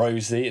all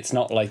rosy. It's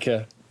not like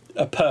a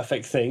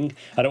perfect thing.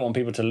 I don't want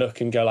people to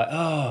look and go like,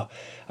 "Oh,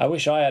 I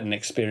wish I had an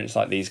experience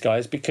like these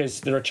guys,"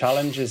 because there are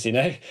challenges.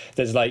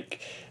 There's like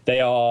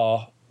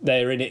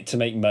they're in it to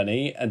make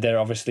money, and they're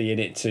obviously in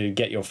it to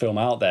get your film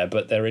out there,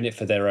 but they're in it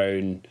for their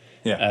own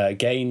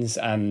gains,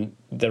 and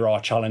there are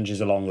challenges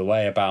along the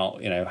way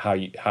about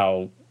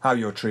how how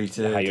you're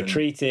treated,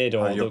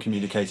 or how you're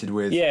communicated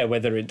with. Yeah,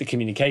 whether the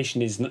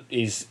communication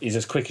is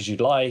as quick as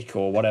you'd like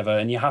or whatever,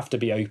 and you have to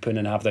be open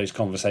and have those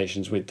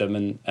conversations with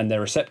them, and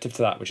they're receptive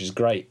to that, which is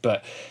great.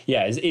 But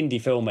yeah, as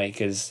indie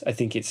filmmakers, I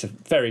think it's a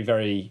very,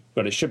 very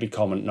well. It should be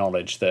common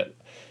knowledge that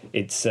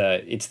it's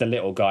the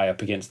little guy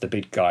up against the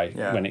big guy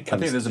when it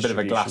comes. I think there's to a bit of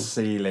a glass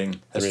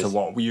ceiling as to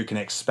what you can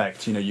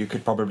expect. You know, you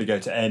could probably go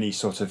to any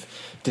sort of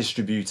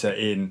distributor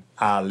in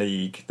our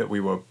league that we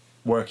were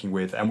working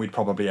with, and we'd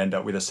probably end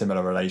up with a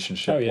similar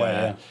relationship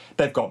where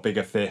they've got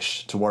bigger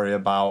fish to worry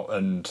about,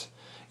 and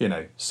you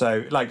know,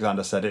 so like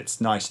Xander said,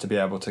 it's nice to be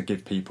able to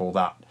give people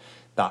that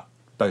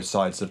both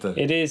sides of the.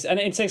 It is, and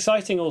it's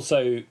exciting.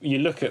 Also, you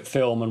look at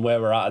film and where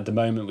we're at the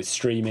moment with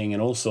streaming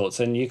and all sorts,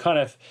 and you kind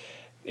of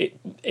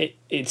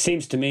it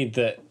seems to me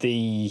that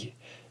the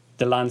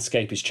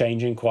landscape is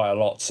changing quite a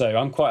lot. So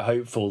I'm quite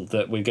hopeful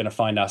that we're going to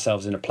find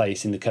ourselves in a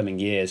place in the coming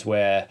years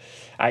where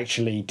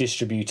actually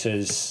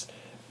distributors,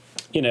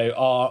 you know,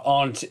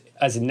 aren't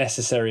as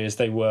necessary as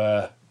they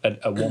were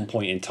at one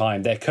point in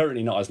time. They're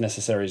currently not as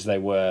necessary as they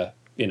were,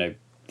 you know,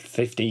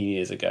 15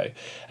 years ago.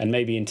 And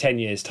maybe in 10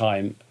 years'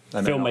 time,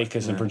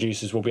 filmmakers and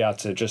producers will be able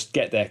to just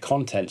get their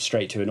content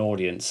straight to an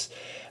audience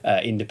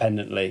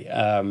independently.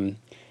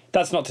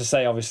 That's not to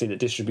say, obviously, that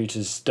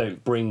distributors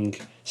don't bring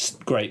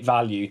great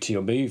value to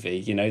your movie.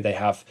 You know, they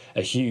have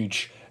a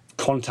huge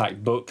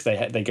contact book.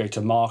 They go to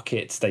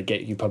markets, they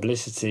get you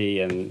publicity,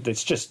 and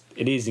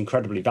it is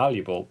incredibly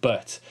valuable.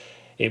 But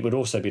it would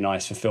also be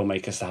nice for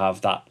filmmakers to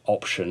have that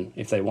option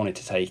if they wanted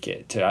to take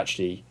it, to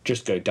actually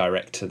just go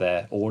direct to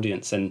their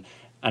audience.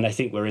 And I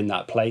think we're in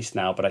that place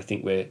now, but I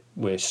think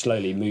we're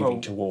slowly moving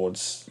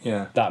towards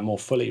that more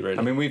fully, really.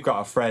 I mean, we've got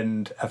a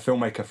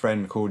filmmaker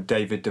friend called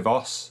David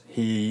DeVos.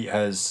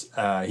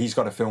 He's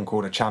got a film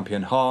called A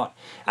Champion Heart,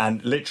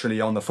 and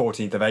literally on the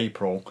 14th of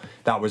April,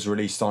 that was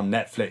released on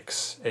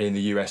Netflix in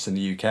the US and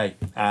the UK.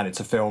 And it's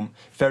a film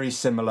very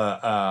similar,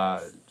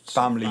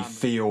 family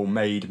feel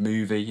made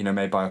movie, you know,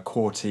 made by a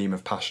core team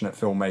of passionate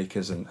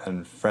filmmakers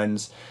and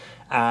friends.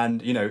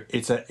 And, you know,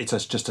 it's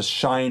just a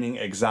shining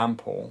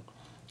example,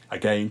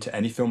 again, to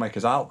any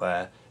filmmakers out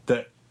there,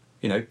 that,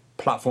 you know,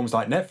 platforms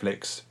like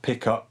Netflix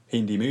pick up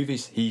indie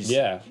movies. He's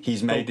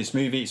made this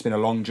movie. It's been a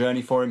long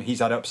journey for him. He's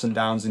had ups and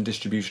downs in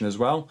distribution as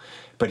well,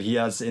 but he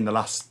has, in the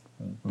last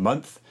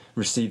month,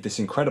 received this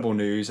incredible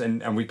news,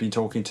 and we've been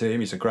talking to him.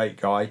 He's a great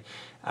guy,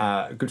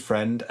 a good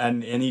friend,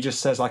 and he just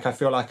says, like, I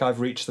feel like I've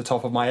reached the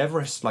top of my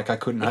Everest, like I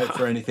couldn't hope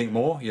for anything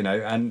more, you know,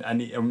 and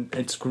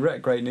it's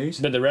great news.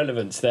 But the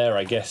relevance there,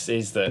 I guess,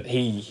 is that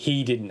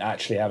he didn't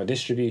actually have a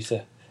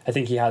distributor. I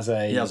think he has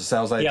a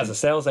sales agent. He has a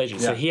sales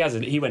agent, so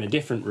he went a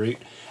different route.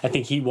 I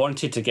think he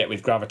wanted to get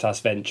with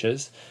Gravitas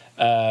Ventures.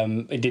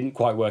 It didn't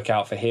quite work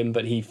out for him,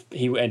 but he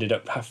ended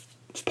up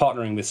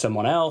partnering with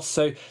someone else.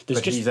 So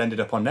he's ended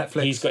up on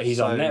Netflix. He's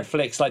on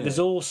Netflix. Like, there's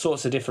all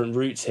sorts of different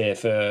routes here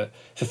for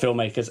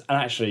filmmakers,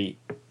 and actually,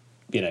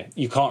 you know,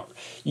 you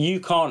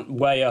can't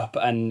weigh up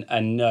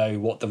and know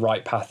what the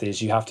right path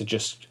is. You have to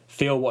just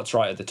feel what's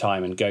right at the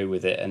time and go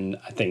with it. And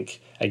I think,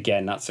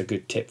 again, that's a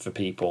good tip for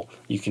people.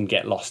 You can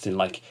get lost in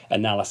like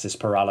analysis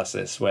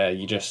paralysis, where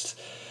you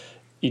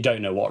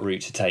don't know what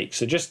route to take.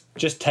 So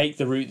just take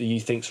the route that you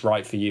think's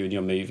right for you and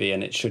your movie,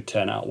 and it should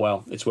turn out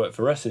well. It's worked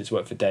for us and it's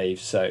worked for Dave.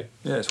 So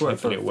yeah, it's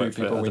worked for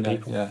other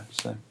people. Yeah.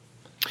 So.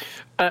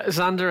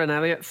 Xander and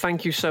Elliot,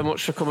 thank you so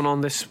much for coming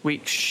on this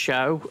week's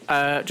show.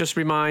 Just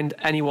remind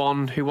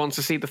anyone who wants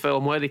to see the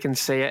film where they can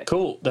see it.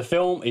 Cool. The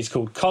film is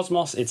called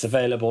Cosmos. It's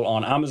available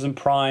on Amazon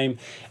Prime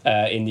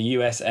in the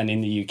US and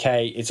in the UK.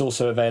 It's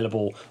also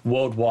available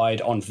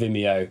worldwide on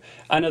Vimeo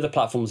and other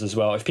platforms as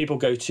well. If people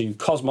go to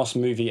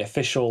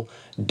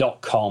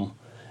cosmosmovieofficial.com,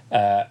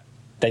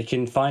 they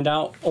can find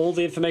out all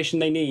the information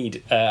they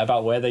need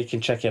about where they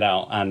can check it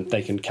out, and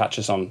they can catch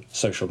us on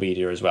social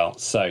media as well.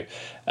 So,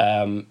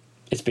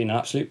 it's been an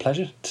absolute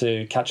pleasure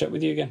to catch up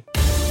with you again.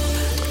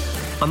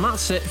 And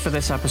that's it for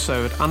this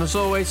episode. And as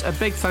always, a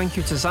big thank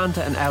you to Xander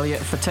and Elliot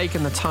for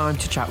taking the time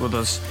to chat with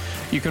us.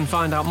 You can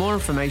find out more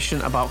information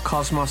about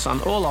Cosmos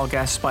and all our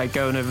guests by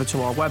going over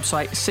to our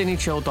website,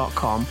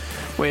 cinechill.com,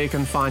 where you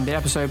can find the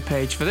episode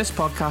page for this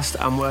podcast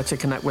and where to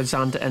connect with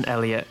Xander and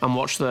Elliot and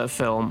watch their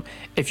film.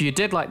 If you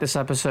did like this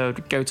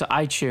episode, go to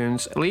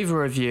iTunes, leave a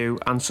review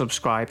and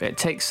subscribe. It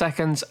takes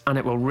seconds and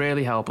it will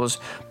really help us.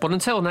 But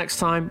until next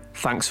time,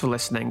 thanks for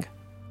listening.